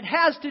 and it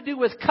has to do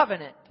with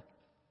covenant.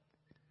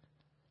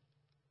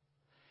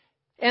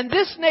 And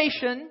this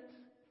nation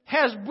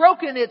has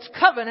broken its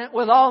covenant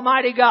with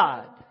Almighty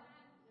God.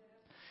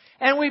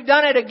 And we've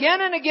done it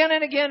again and again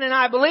and again, and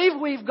I believe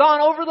we've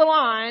gone over the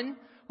line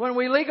when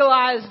we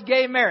legalized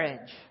gay marriage.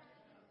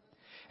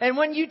 And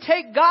when you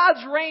take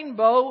God's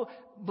rainbow,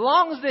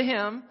 belongs to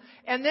Him,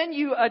 and then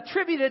you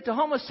attribute it to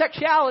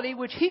homosexuality,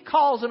 which He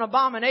calls an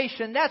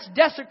abomination, that's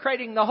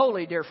desecrating the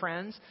holy, dear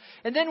friends.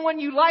 And then when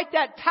you light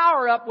that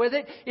tower up with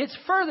it, it's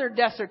further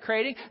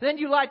desecrating. Then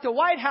you light the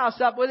White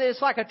House up with it,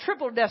 it's like a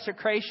triple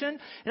desecration.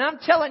 And I'm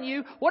telling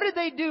you, what did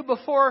they do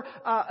before?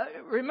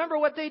 Remember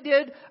what they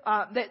did?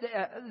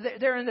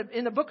 They're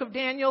in the book of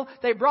Daniel.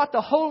 They brought the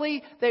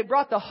holy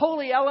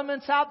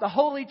elements out, the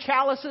holy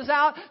chalices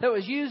out that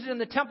was used in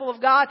the temple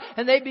of God,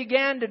 and they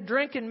began to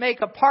drink and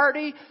make a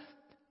party.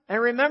 And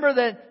remember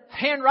the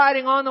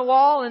handwriting on the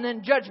wall and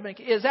then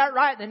judgment. Is that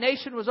right? The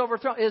nation was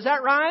overthrown. Is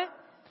that right?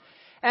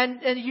 And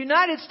the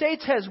United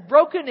States has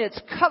broken its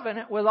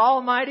covenant with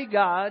Almighty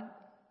God.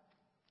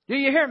 Do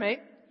you hear me?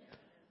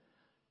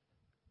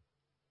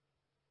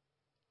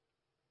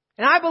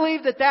 And I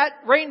believe that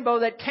rainbow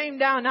that came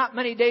down not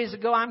many days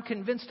ago, I'm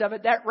convinced of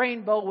it, that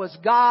rainbow was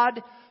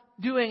God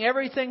doing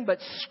everything but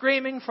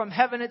screaming from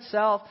heaven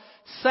itself,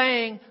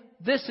 saying,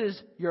 this is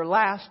your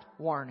last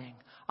warning.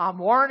 I'm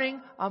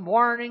warning, I'm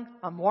warning,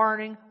 I'm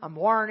warning, I'm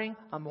warning,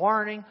 I'm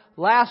warning.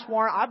 Last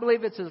warning. I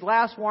believe it's His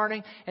last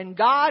warning. And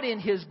God, in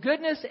His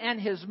goodness and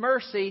His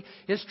mercy,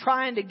 is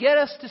trying to get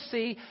us to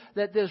see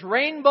that this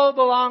rainbow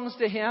belongs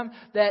to Him,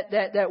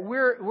 that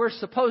we're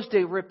supposed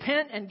to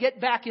repent and get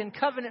back in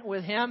covenant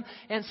with Him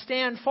and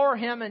stand for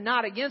Him and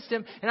not against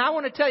Him. And I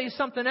want to tell you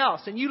something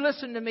else. And you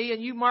listen to me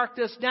and you mark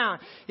this down.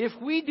 If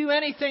we do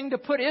anything to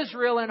put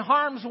Israel in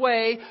harm's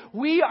way,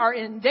 we are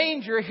in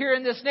danger here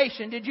in this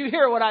nation. Did you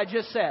hear what I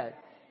just said?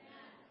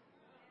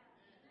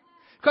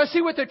 Because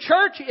see, with the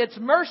church, it's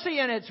mercy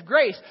and it's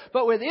grace.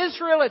 But with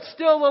Israel, it's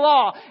still the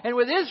law. And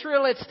with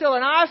Israel, it's still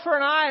an eye for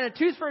an eye and a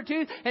tooth for a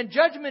tooth. And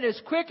judgment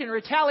is quick and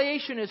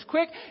retaliation is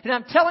quick. And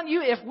I'm telling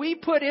you, if we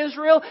put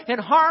Israel in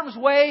harm's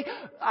way,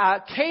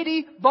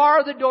 Katie,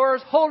 bar the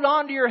doors, hold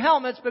on to your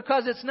helmets,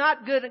 because it's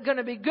not going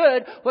to be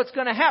good what's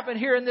going to happen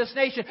here in this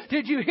nation.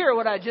 Did you hear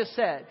what I just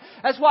said?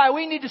 That's why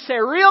we need to stay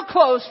real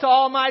close to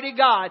Almighty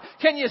God.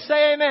 Can you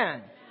say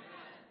amen?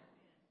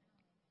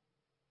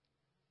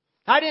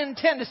 I didn't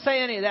intend to say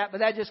any of that, but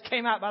that just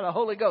came out by the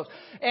Holy Ghost.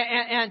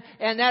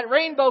 And that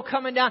rainbow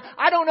coming down,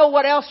 I don't know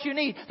what else you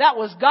need. That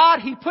was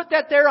God. He put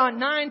that there on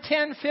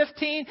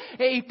 9/10/15.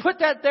 He put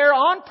that there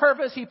on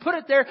purpose. He put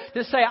it there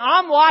to say,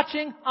 I'm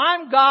watching.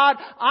 I'm God.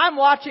 I'm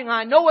watching.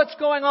 I know what's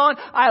going on.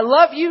 I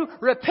love you.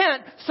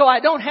 Repent so I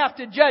don't have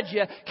to judge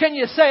you. Can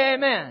you say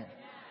amen?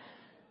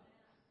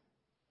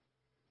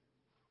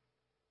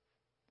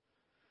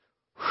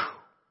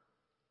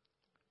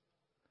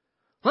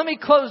 Let me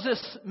close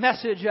this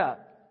message up.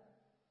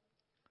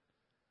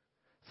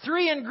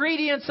 3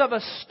 ingredients of a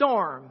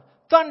storm,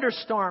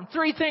 thunderstorm.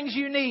 3 things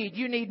you need.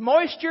 You need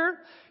moisture,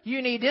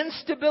 you need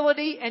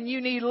instability, and you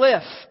need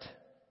lift.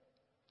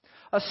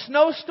 A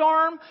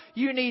snowstorm,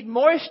 you need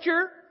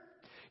moisture,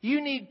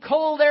 you need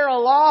cold air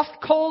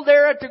aloft, cold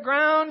air at the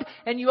ground,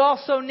 and you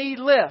also need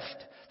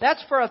lift.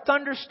 That's for a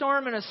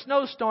thunderstorm and a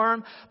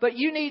snowstorm. But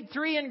you need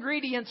 3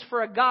 ingredients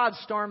for a God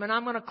storm. And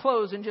I'm going to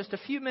close in just a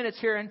few minutes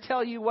here and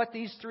tell you what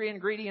these 3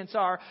 ingredients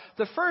are.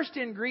 The first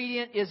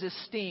ingredient is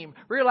esteem.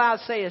 Real loud,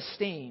 say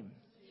esteem.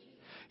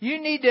 You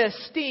need to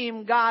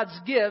esteem God's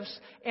gifts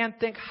and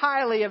think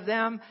highly of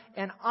them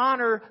and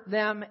honor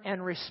them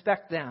and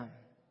respect them.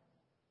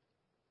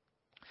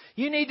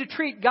 You need to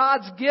treat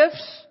God's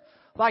gifts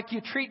like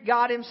you treat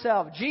God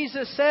Himself.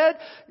 Jesus said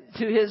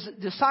to His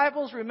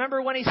disciples,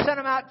 remember when He sent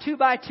them out 2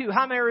 by 2?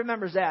 How many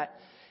remembers that?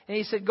 And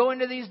He said, go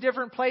into these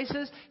different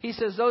places. He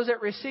says, those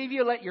that receive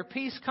you, let your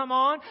peace come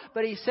on.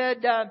 But He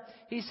said,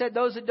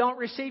 those that don't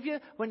receive you,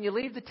 when you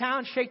leave the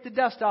town, shake the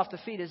dust off the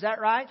feet. Is that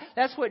right?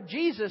 That's what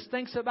Jesus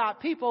thinks about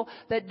people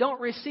that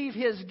don't receive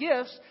His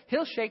gifts.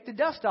 He'll shake the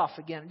dust off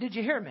again. Did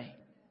you hear me?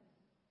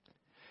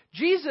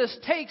 Jesus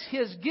takes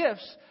His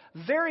gifts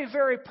very,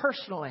 very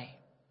personally.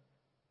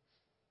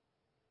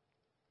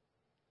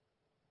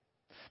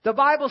 The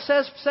Bible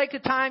says, for sake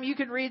of time, you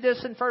can read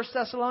this in 1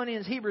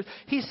 Thessalonians, Hebrews.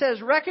 He says,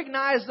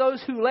 recognize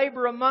those who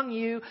labor among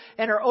you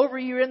and are over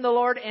you in the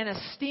Lord and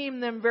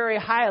esteem them very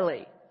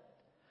highly.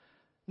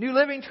 New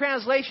Living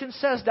Translation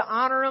says to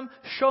honor them,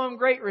 show them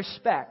great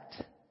respect.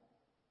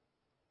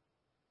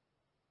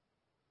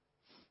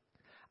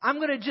 I'm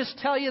going to just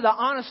tell you the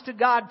honest to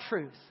God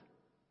truth.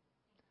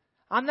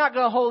 I'm not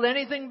going to hold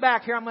anything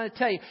back here. I'm going to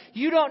tell you.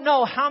 You don't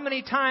know how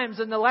many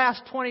times in the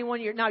last 21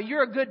 years. Now,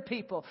 you're a good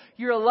people.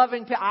 You're a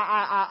loving people.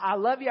 I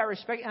love you. I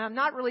respect you. And I'm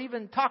not really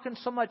even talking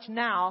so much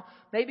now.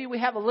 Maybe we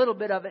have a little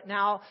bit of it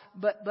now.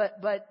 But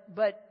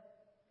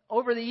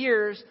over the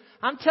years,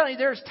 I'm telling you,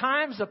 there's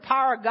times the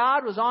power of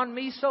God was on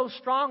me so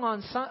strong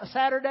on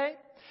Saturday.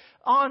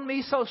 On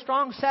me so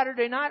strong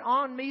Saturday night,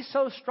 on me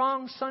so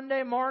strong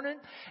Sunday morning.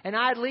 And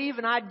I'd leave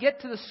and I'd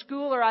get to the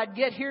school or I'd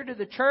get here to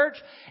the church.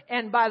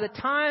 And by the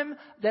time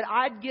that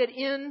I'd get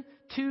in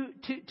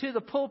to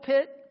the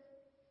pulpit,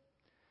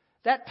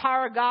 that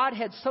power of God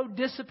had so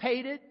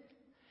dissipated.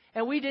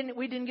 And we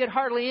didn't get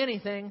hardly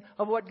anything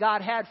of what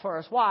God had for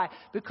us. Why?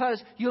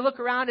 Because you look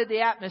around at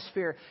the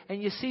atmosphere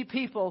and you see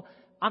people,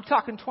 I'm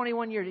talking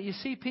 21 years, you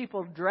see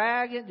people just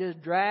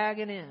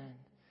dragging in.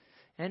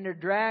 And they're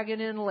dragging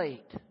in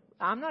late.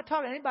 I'm not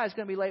talking anybody's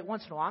going to be late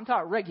once in a while. I'm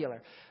talking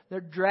regular.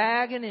 They're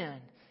dragging in.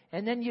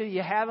 And then you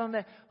have them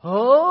that,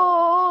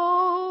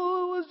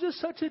 oh, it was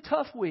just such a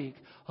tough week.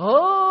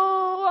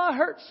 Oh, I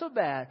hurt so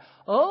bad.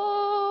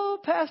 Oh,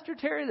 Pastor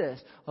Terry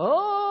this.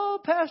 Oh,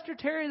 Pastor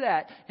Terry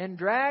that. And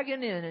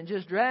dragging in and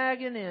just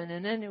dragging in.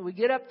 And then we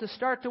get up to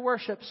start the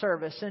worship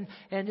service and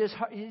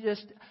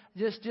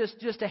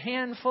just a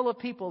handful of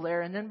people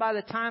there. And then by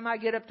the time I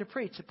get up to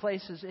preach, the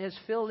place is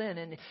filled in.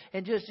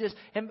 And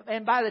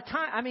by the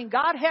time, I mean,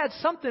 God had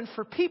something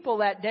for people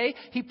that day.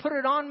 He put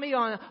it on me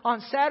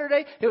on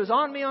Saturday. It was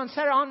on me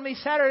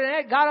Saturday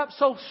night. Got up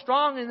so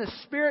strong in the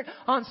Spirit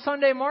on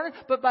Sunday morning.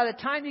 But by the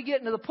time you get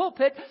into the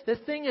pulpit, the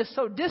thing is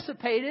so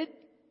dissipated.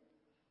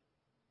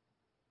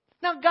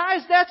 Now,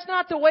 guys, that's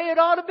not the way it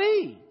ought to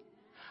be.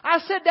 I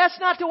said that's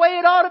not the way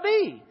it ought to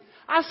be.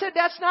 I said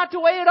that's not the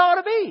way it ought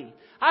to be.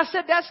 I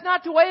said that's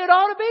not the way it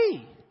ought to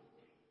be.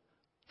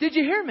 Did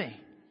you hear me?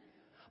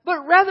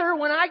 But rather,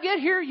 when I get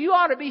here, you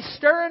ought to be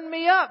stirring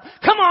me up.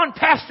 Come on,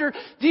 Pastor.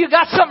 Do you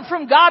got something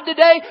from God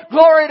today?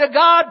 Glory to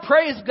God.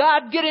 Praise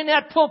God. Get in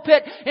that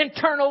pulpit and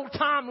turn old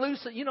Tom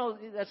loose. You know,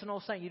 that's an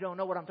old saying. You don't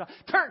know what I'm talking.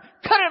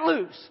 Cut it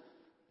loose.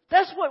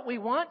 That's what we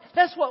want.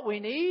 That's what we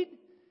need.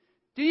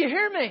 Do you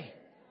hear me?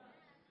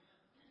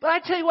 But I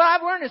tell you what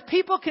I've learned is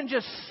people can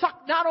just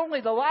suck not only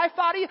the life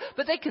out of you,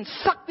 but they can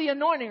suck the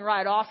anointing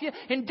right off you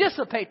and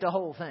dissipate the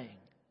whole thing.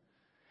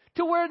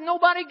 To where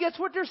nobody gets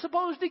what they're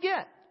supposed to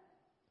get.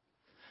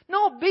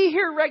 No, be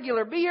here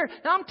regular. Be here.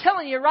 Now I'm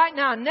telling you right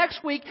now,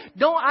 next week, I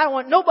don't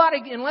want nobody,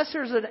 unless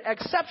there's an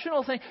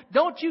exceptional thing,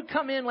 don't you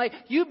come in late.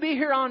 You be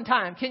here on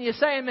time. Can you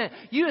say amen?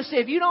 You say,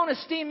 if you don't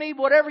esteem me,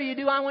 whatever you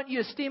do, I want you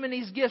esteeming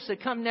these gifts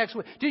that come next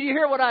week. Did you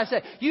hear what I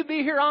said? You be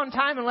here on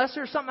time, unless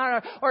there's something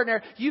out of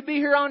ordinary. You be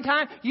here on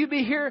time. You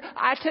be here.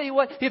 I tell you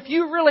what, if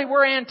you really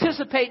were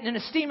anticipating and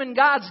esteeming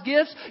God's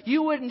gifts,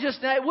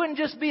 it wouldn't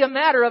just be a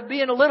matter of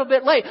being a little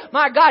bit late.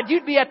 My God,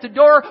 you'd be at the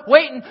door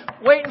waiting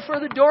for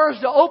the doors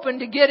to open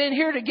to get in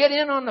here, to get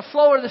in on the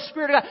flow of the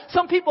Spirit of God.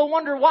 Some people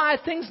wonder why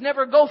things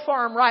never go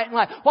for them right in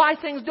life. Why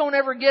things don't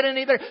ever get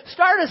any better.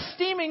 Start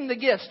esteeming the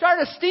gifts. Start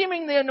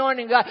esteeming the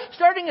anointing of God.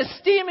 Starting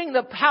esteeming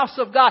the house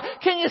of God.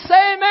 Can you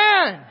say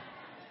amen?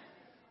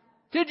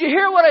 Did you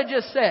hear what I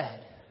just said?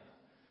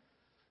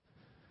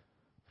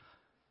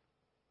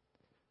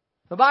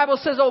 The Bible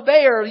says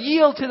obey or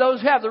yield to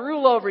those who have the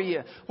rule over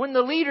you. When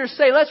the leaders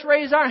say, let's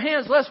raise our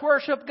hands, let's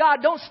worship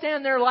God, don't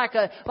stand there like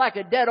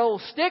a dead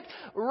old stick.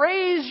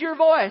 Raise your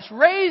voice.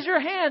 Raise your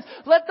hands.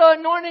 Let the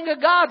anointing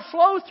of God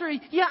flow through you.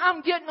 Yeah,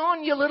 I'm getting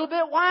on you a little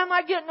bit. Why am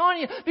I getting on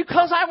you?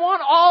 Because I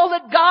want all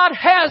that God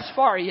has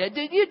for you.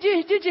 Did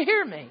you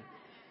hear me?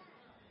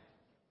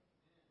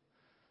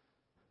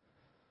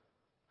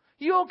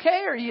 You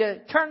okay, or you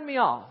turned me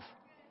off?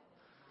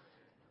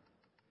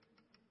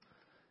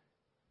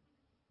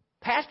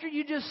 Pastor,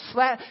 you just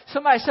slapped.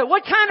 Somebody said,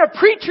 what kind of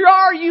preacher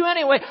are you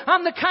anyway?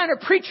 I'm the kind of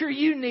preacher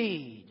you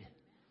need.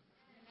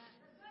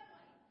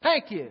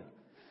 Thank you.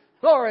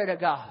 Glory to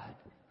God.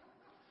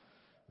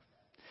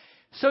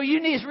 So you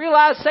need to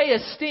realize, say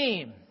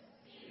esteem.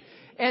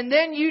 And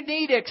then you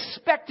need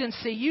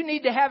expectancy. You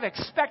need to have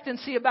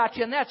expectancy about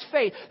you, and that's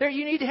faith. There,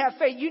 you need to have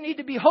faith. You need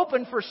to be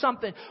hoping for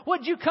something.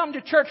 What'd you come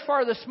to church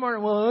for this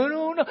morning? Well, I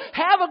don't know.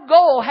 Have a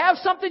goal. Have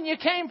something you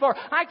came for.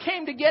 I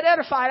came to get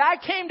edified. I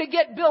came to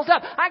get built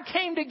up. I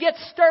came to get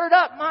stirred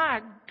up.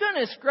 My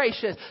goodness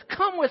gracious.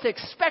 Come with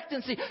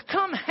expectancy.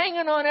 Come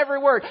hanging on every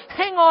word.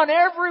 Hang on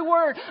every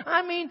word.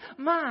 I mean,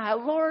 my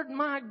Lord,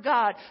 my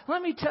God.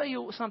 Let me tell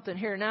you something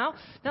here now.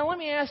 Now let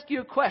me ask you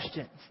a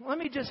question. Let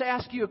me just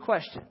ask you a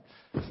question.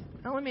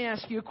 Now let me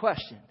ask you a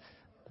question.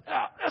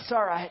 That's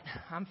all right.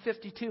 I'm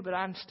 52, but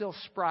I'm still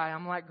spry.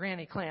 I'm like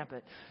Granny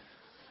Clampett.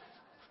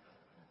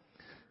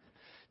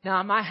 Now,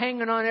 am I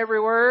hanging on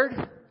every word?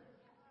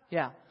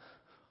 Yeah.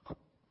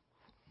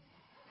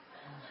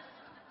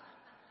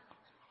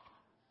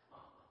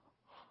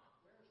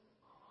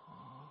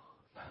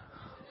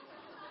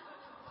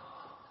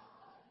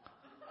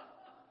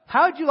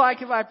 How would you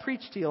like if I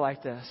preached to you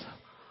like this?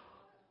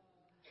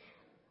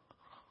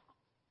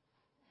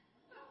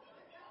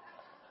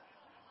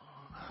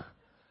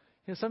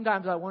 You know,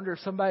 sometimes I wonder if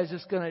somebody's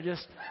just going to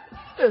just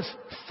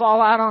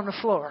fall out on the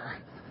floor.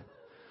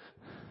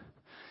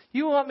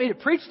 You want me to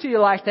preach to you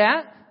like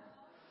that?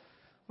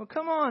 Well,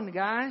 come on,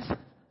 guys.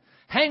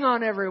 Hang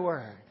on every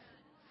word.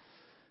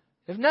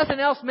 If nothing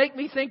else, make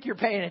me think you're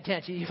paying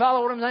attention. You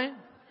follow what I'm saying?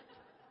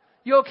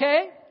 You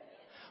okay?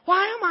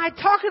 Why am I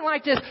talking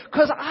like this?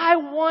 Because I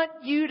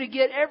want you to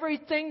get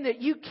everything that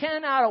you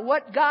can out of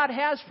what God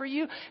has for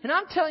you. And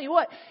I'm telling you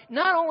what,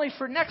 not only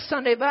for next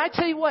Sunday, but I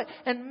tell you what,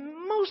 and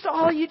most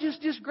all of you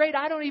just great.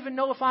 I don't even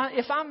know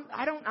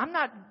I'm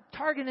not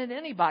targeting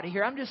anybody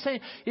here. I'm just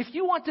saying, if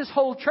you want this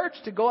whole church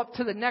to go up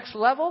to the next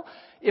level,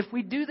 if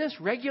we do this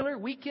regular,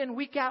 week in,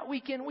 week out,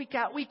 week in, week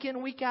out, week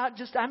in, week out,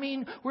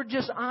 we're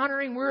just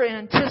honoring, we're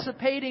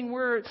anticipating,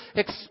 we're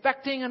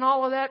expecting and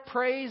all of that.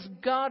 Praise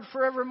God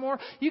forevermore.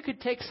 You could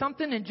take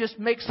something and just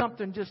make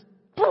something just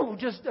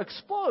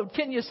explode.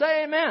 Can you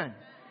say amen?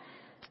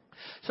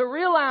 So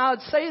real loud,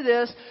 say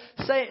this,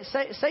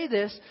 say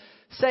this,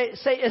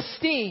 say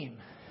esteem.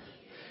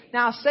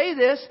 Now say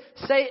this,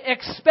 say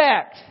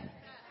expect.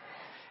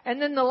 And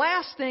then the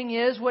last thing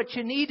is, what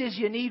you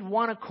need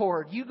one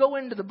accord. You go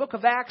into the book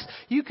of Acts,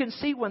 you can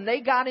see when they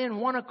got in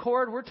one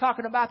accord, we're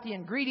talking about the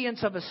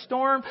ingredients of a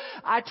storm.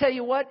 I tell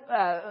you what,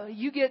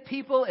 you get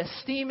people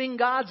esteeming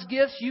God's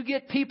gifts, you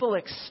get people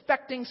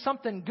expecting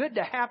something good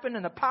to happen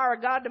and the power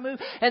of God to move,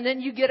 and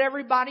then you get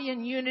everybody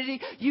in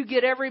unity, you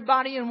get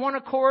everybody in one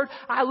accord.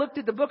 I looked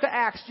at the book of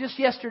Acts just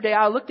yesterday,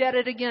 I looked at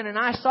it again, and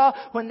I saw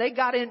when they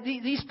got in,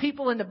 these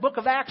people in the book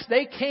of Acts,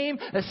 they came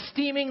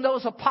esteeming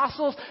those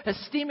apostles,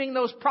 esteeming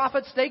those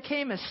prophets, they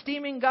came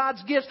esteeming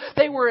God's gifts.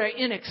 They were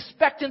in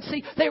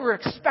expectancy. They were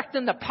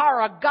expecting the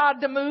power of God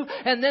to move.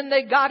 And then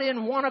they got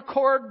in one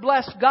accord,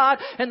 bless God.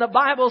 And the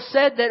Bible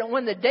said that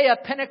when the day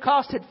of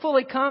Pentecost had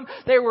fully come,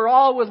 they were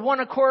all with one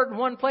accord in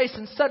one place.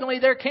 And suddenly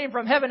there came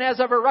from heaven as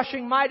of a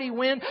rushing mighty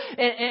wind.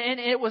 And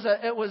it was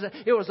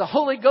the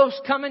Holy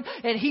Ghost coming.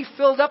 And He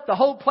filled up the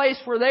whole place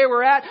where they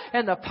were at.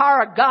 And the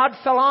power of God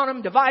fell on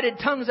them. Divided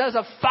tongues as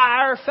a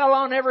fire fell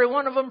on every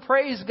one of them.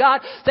 Praise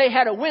God. They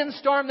had a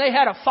windstorm. They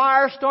had a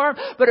firestorm.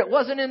 But it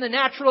wasn't in the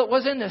natural. It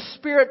was in the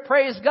Spirit.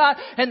 Praise God.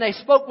 And they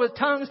spoke with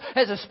tongues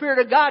as the Spirit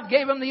of God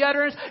gave them the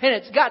utterance. And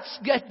it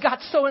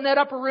got so in that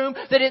upper room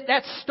that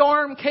that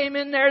storm came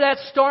in there. That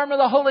storm of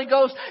the Holy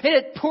Ghost. And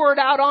it poured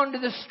out onto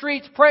the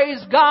streets.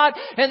 Praise God.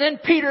 And then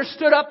Peter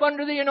stood up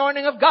under the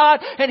anointing of God.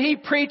 And he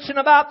preached. And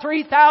about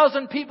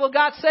 3,000 people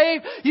got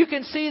saved. You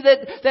can see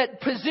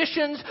that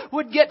positions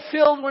would get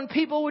filled when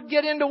people would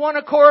get into one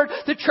accord.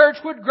 The church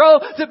would grow.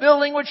 The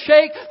building would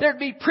shake. There'd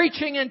be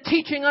preaching and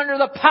teaching under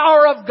the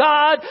power of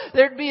God.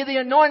 There'd be the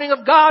anointing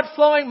of God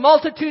flowing.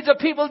 Multitudes of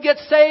people get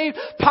saved.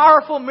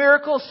 Powerful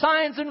miracles,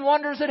 signs and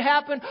wonders that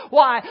happen.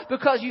 Why?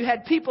 Because you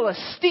had people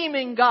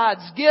esteeming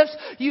God's gifts.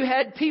 You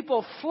had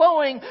people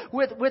flowing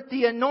with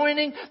the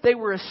anointing. They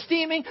were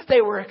esteeming.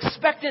 They were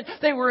expectant.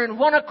 They were in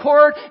one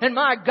accord. And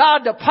my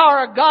God, the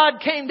power of God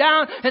came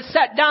down and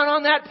sat down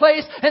on that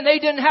place. And they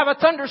didn't have a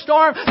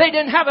thunderstorm. They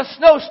didn't have a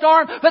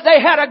snowstorm. But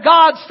they had a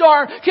God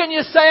storm. Can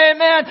you say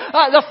amen?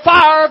 The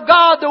fire of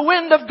God, the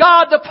wind of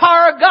God, the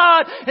power of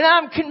God. And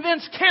I'm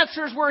convinced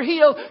cancers were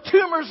healed.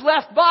 Tumors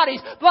left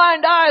bodies.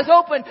 Blind eyes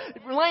opened.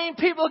 Lame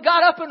people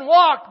got up and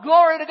walked.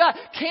 Glory to God.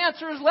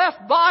 Cancers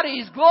left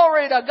bodies.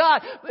 Glory to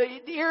God.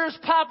 Ears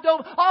popped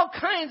open. All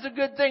kinds of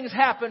good things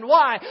happened.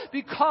 Why?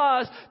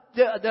 Because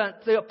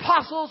the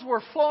apostles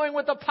were flowing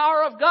with the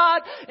power of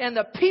God, and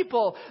the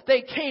people,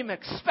 they came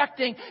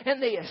expecting,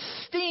 and they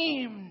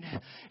esteemed,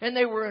 and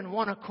they were in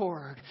one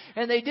accord.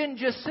 And they didn't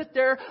just sit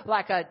there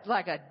like a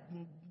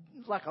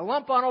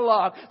lump on a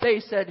log. They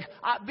said,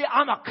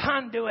 I'm a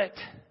conduit.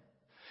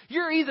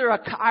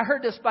 I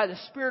heard this by the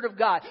Spirit of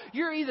God.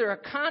 You're either a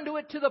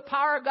conduit to the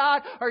power of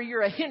God, or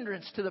you're a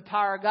hindrance to the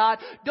power of God.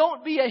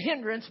 Don't be a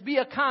hindrance, be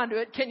a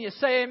conduit. Can you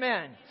say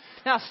amen?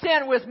 Now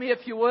stand with me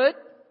if you would.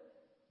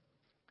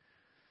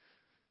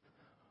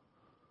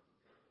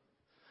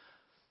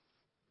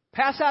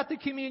 Pass out the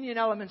communion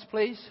elements,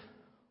 please.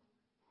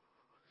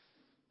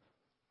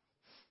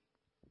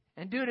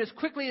 And do it as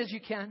quickly as you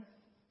can.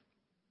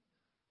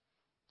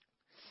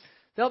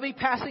 They'll be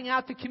passing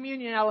out the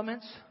communion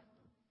elements,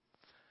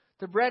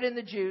 the bread and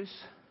the juice.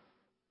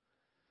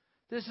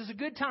 This is a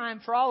good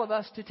time for all of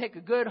us to take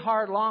a good,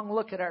 hard, long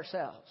look at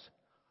ourselves.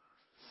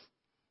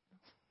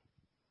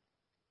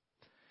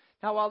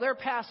 Now, while they're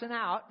passing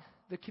out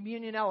the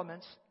communion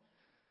elements,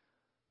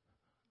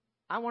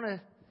 I want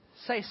to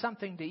say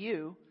something to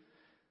you.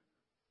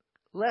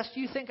 Lest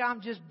you think I'm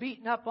just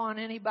beating up on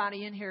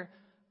anybody in here,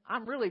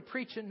 I'm really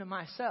preaching to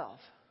myself.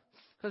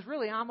 Because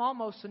really, I'm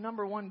almost the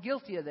number one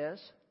guilty of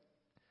this.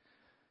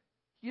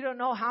 You don't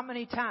know how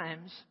many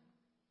times.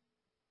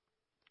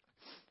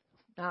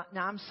 Now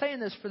I'm saying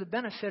this for the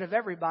benefit of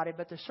everybody,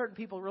 but there's certain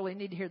people who really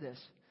need to hear this.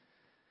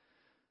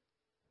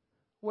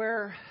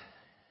 Where,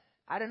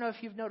 I don't know if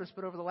you've noticed,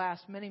 but over the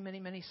last many, many,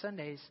 many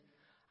Sundays,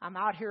 I'm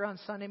out here on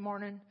Sunday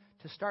morning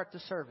to start the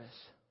service.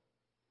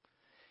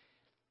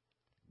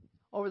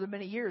 Over the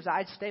many years,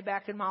 I'd stay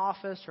back in my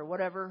office or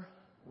whatever.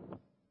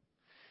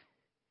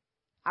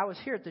 I was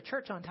here at the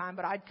church on time,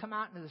 but I'd come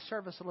out into the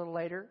service a little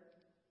later.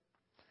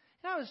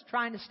 And I was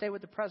trying to stay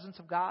with the presence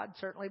of God,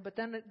 certainly. But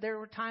then there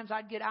were times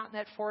I'd get out in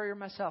that foyer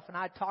myself, and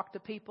I'd talk to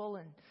people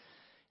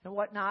and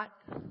whatnot.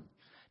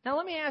 Now,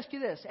 let me ask you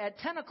this. At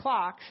 10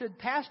 o'clock, should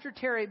Pastor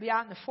Terry be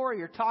out in the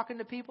foyer talking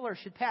to people, or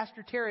should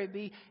Pastor Terry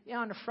be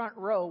on the front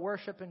row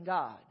worshiping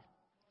God?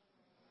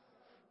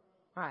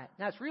 All right.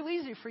 Now, it's real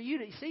easy for you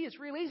to see. It's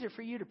real easy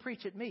for you to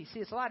preach at me. See,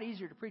 it's a lot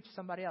easier to preach to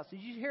somebody else. Did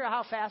you hear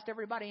how fast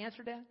everybody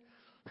answered that?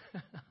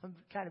 I'm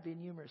kind of being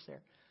humorous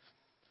there.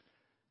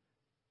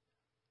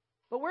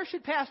 But where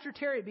should Pastor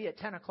Terry be at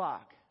 10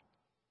 o'clock?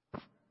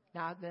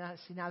 Now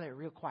they're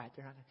real quiet.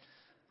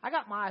 I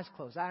got my eyes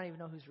closed. I don't even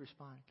know who's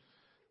responding.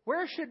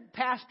 Where should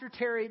Pastor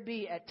Terry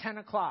be at 10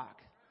 o'clock?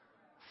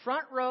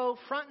 Front row,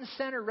 front and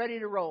center, ready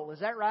to roll.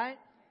 Is that right?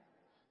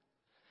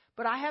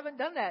 But I haven't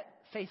done that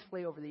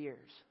faithfully over the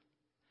years.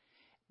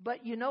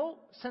 But you know,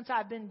 since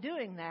I've been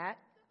doing that,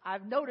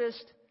 I've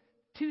noticed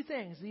two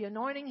things. The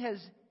anointing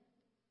has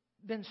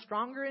been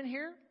stronger in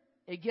here.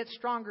 It gets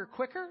stronger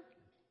quicker.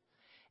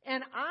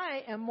 And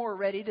I am more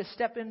ready to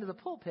step into the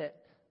pulpit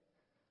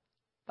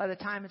by the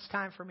time it's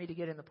time for me to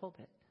get in the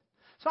pulpit.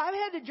 So I've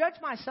had to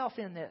judge myself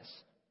in this.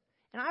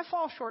 And I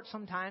fall short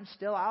sometimes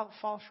still. I'll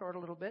fall short a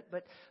little bit.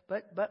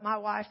 But my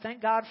wife,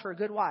 thank God for a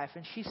good wife.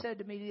 And she said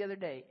to me the other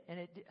day,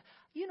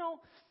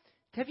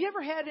 have you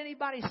ever had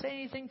anybody say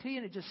anything to you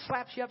and it just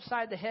slaps you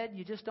upside the head and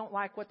you just don't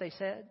like what they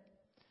said?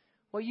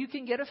 Well, you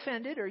can get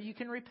offended or you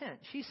can repent.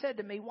 She said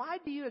to me, why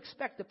do you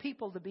expect the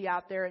people to be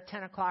out there at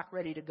 10 o'clock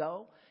ready to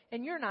go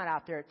and you're not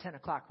out there at 10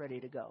 o'clock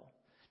ready to go?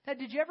 Now,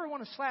 did you ever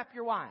want to slap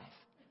your wife?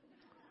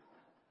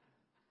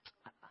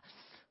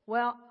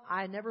 Well,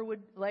 I never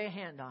would lay a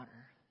hand on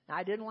her.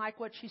 I didn't like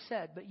what she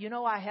said, but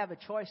I have a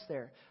choice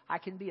there. I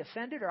can be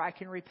offended or I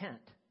can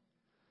repent.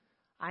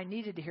 I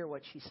needed to hear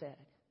what she said.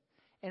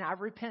 And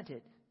I've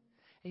repented.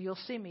 And you'll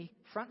see me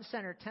front and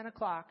center, 10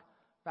 o'clock,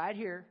 right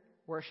here,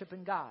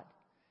 worshiping God.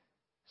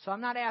 So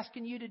I'm not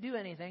asking you to do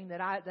anything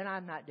that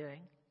I'm not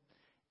doing.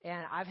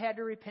 And I've had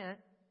to repent.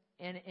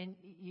 And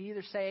you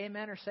either say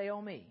amen or say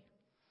oh me.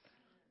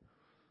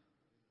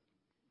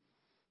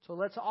 So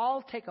let's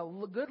all take a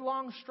good,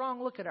 long,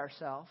 strong look at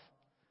ourselves.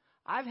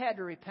 I've had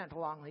to repent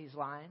along these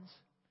lines.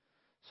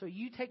 So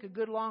you take a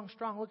good, long,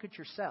 strong look at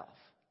yourself.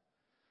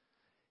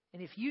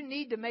 And if you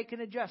need to make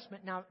an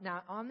adjustment, now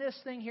on this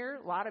thing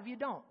here, a lot of you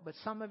don't, but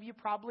some of you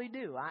probably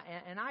do,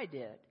 and I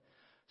did.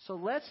 So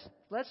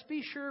let's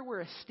be sure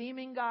we're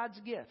esteeming God's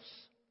gifts.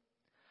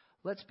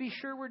 Let's be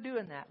sure we're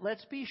doing that.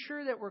 Let's be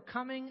sure that we're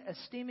coming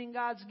esteeming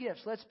God's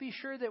gifts. Let's be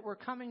sure that we're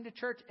coming to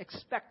church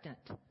expectant.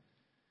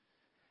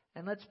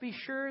 And let's be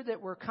sure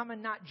that we're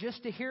coming not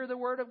just to hear the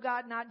Word of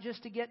God, not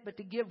just to get, but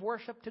to give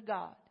worship to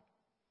God.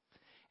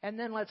 And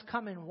then let's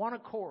come in one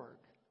accord.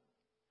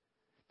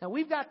 Now,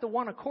 we've got the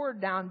one accord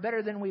down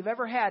better than we've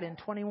ever had in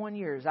 21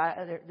 years.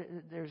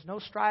 There's no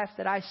strife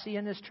that I see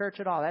in this church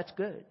at all. That's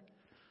good.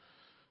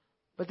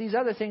 But these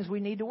other things we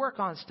need to work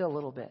on still a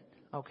little bit.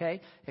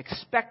 Okay?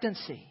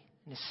 Expectancy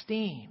and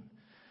esteem.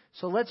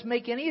 So let's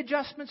make any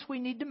adjustments we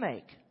need to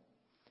make.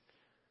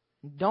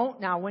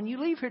 Now, when you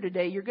leave here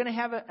today, you're going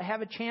to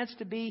have a chance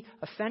to be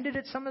offended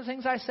at some of the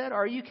things I said,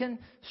 or you can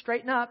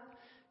straighten up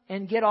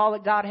and get all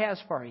that God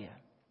has for you.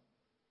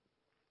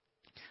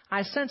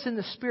 I sense in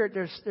the Spirit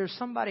there's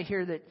somebody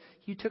here that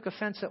you took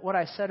offense at what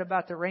I said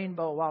about the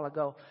rainbow a while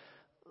ago.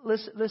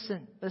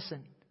 Listen.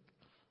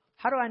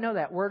 How do I know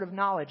that? Word of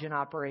knowledge in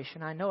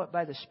operation. I know it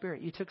by the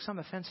Spirit. You took some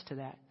offense to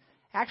that.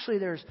 Actually,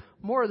 there's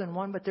more than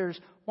one, but there's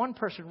one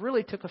person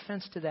really took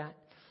offense to that.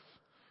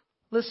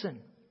 Listen,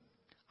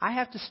 I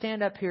have to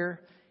stand up here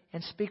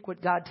and speak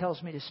what God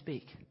tells me to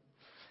speak.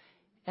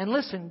 And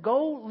listen,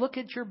 go look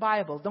at your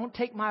Bible. Don't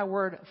take my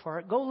word for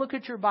it. Go look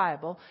at your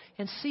Bible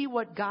and see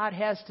what God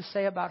has to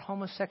say about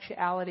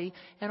homosexuality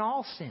and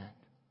all sin.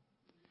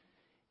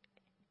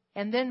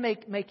 And then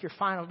make your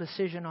final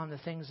decision on the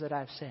things that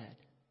I've said.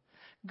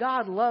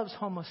 God loves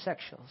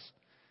homosexuals,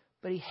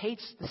 but He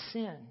hates the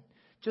sin.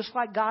 Just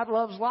like God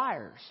loves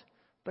liars,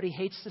 but He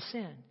hates the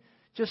sin.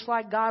 Just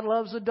like God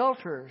loves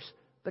adulterers,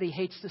 but He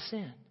hates the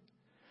sin.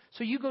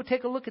 So you go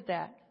take a look at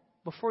that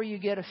before you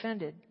get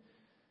offended.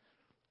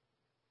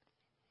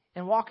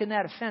 And walk in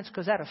that offense,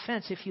 because that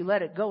offense, if you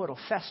let it go, it'll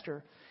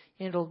fester.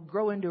 And it'll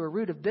grow into a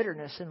root of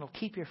bitterness, and it'll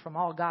keep you from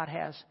all God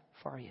has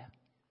for you.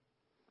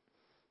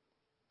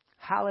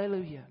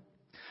 Hallelujah.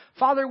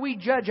 Father, we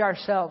judge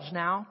ourselves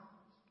now.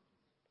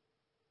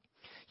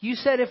 You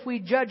said if we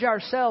judge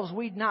ourselves,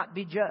 we'd not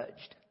be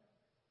judged.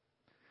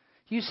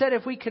 You said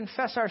if we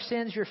confess our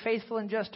sins, You're faithful and just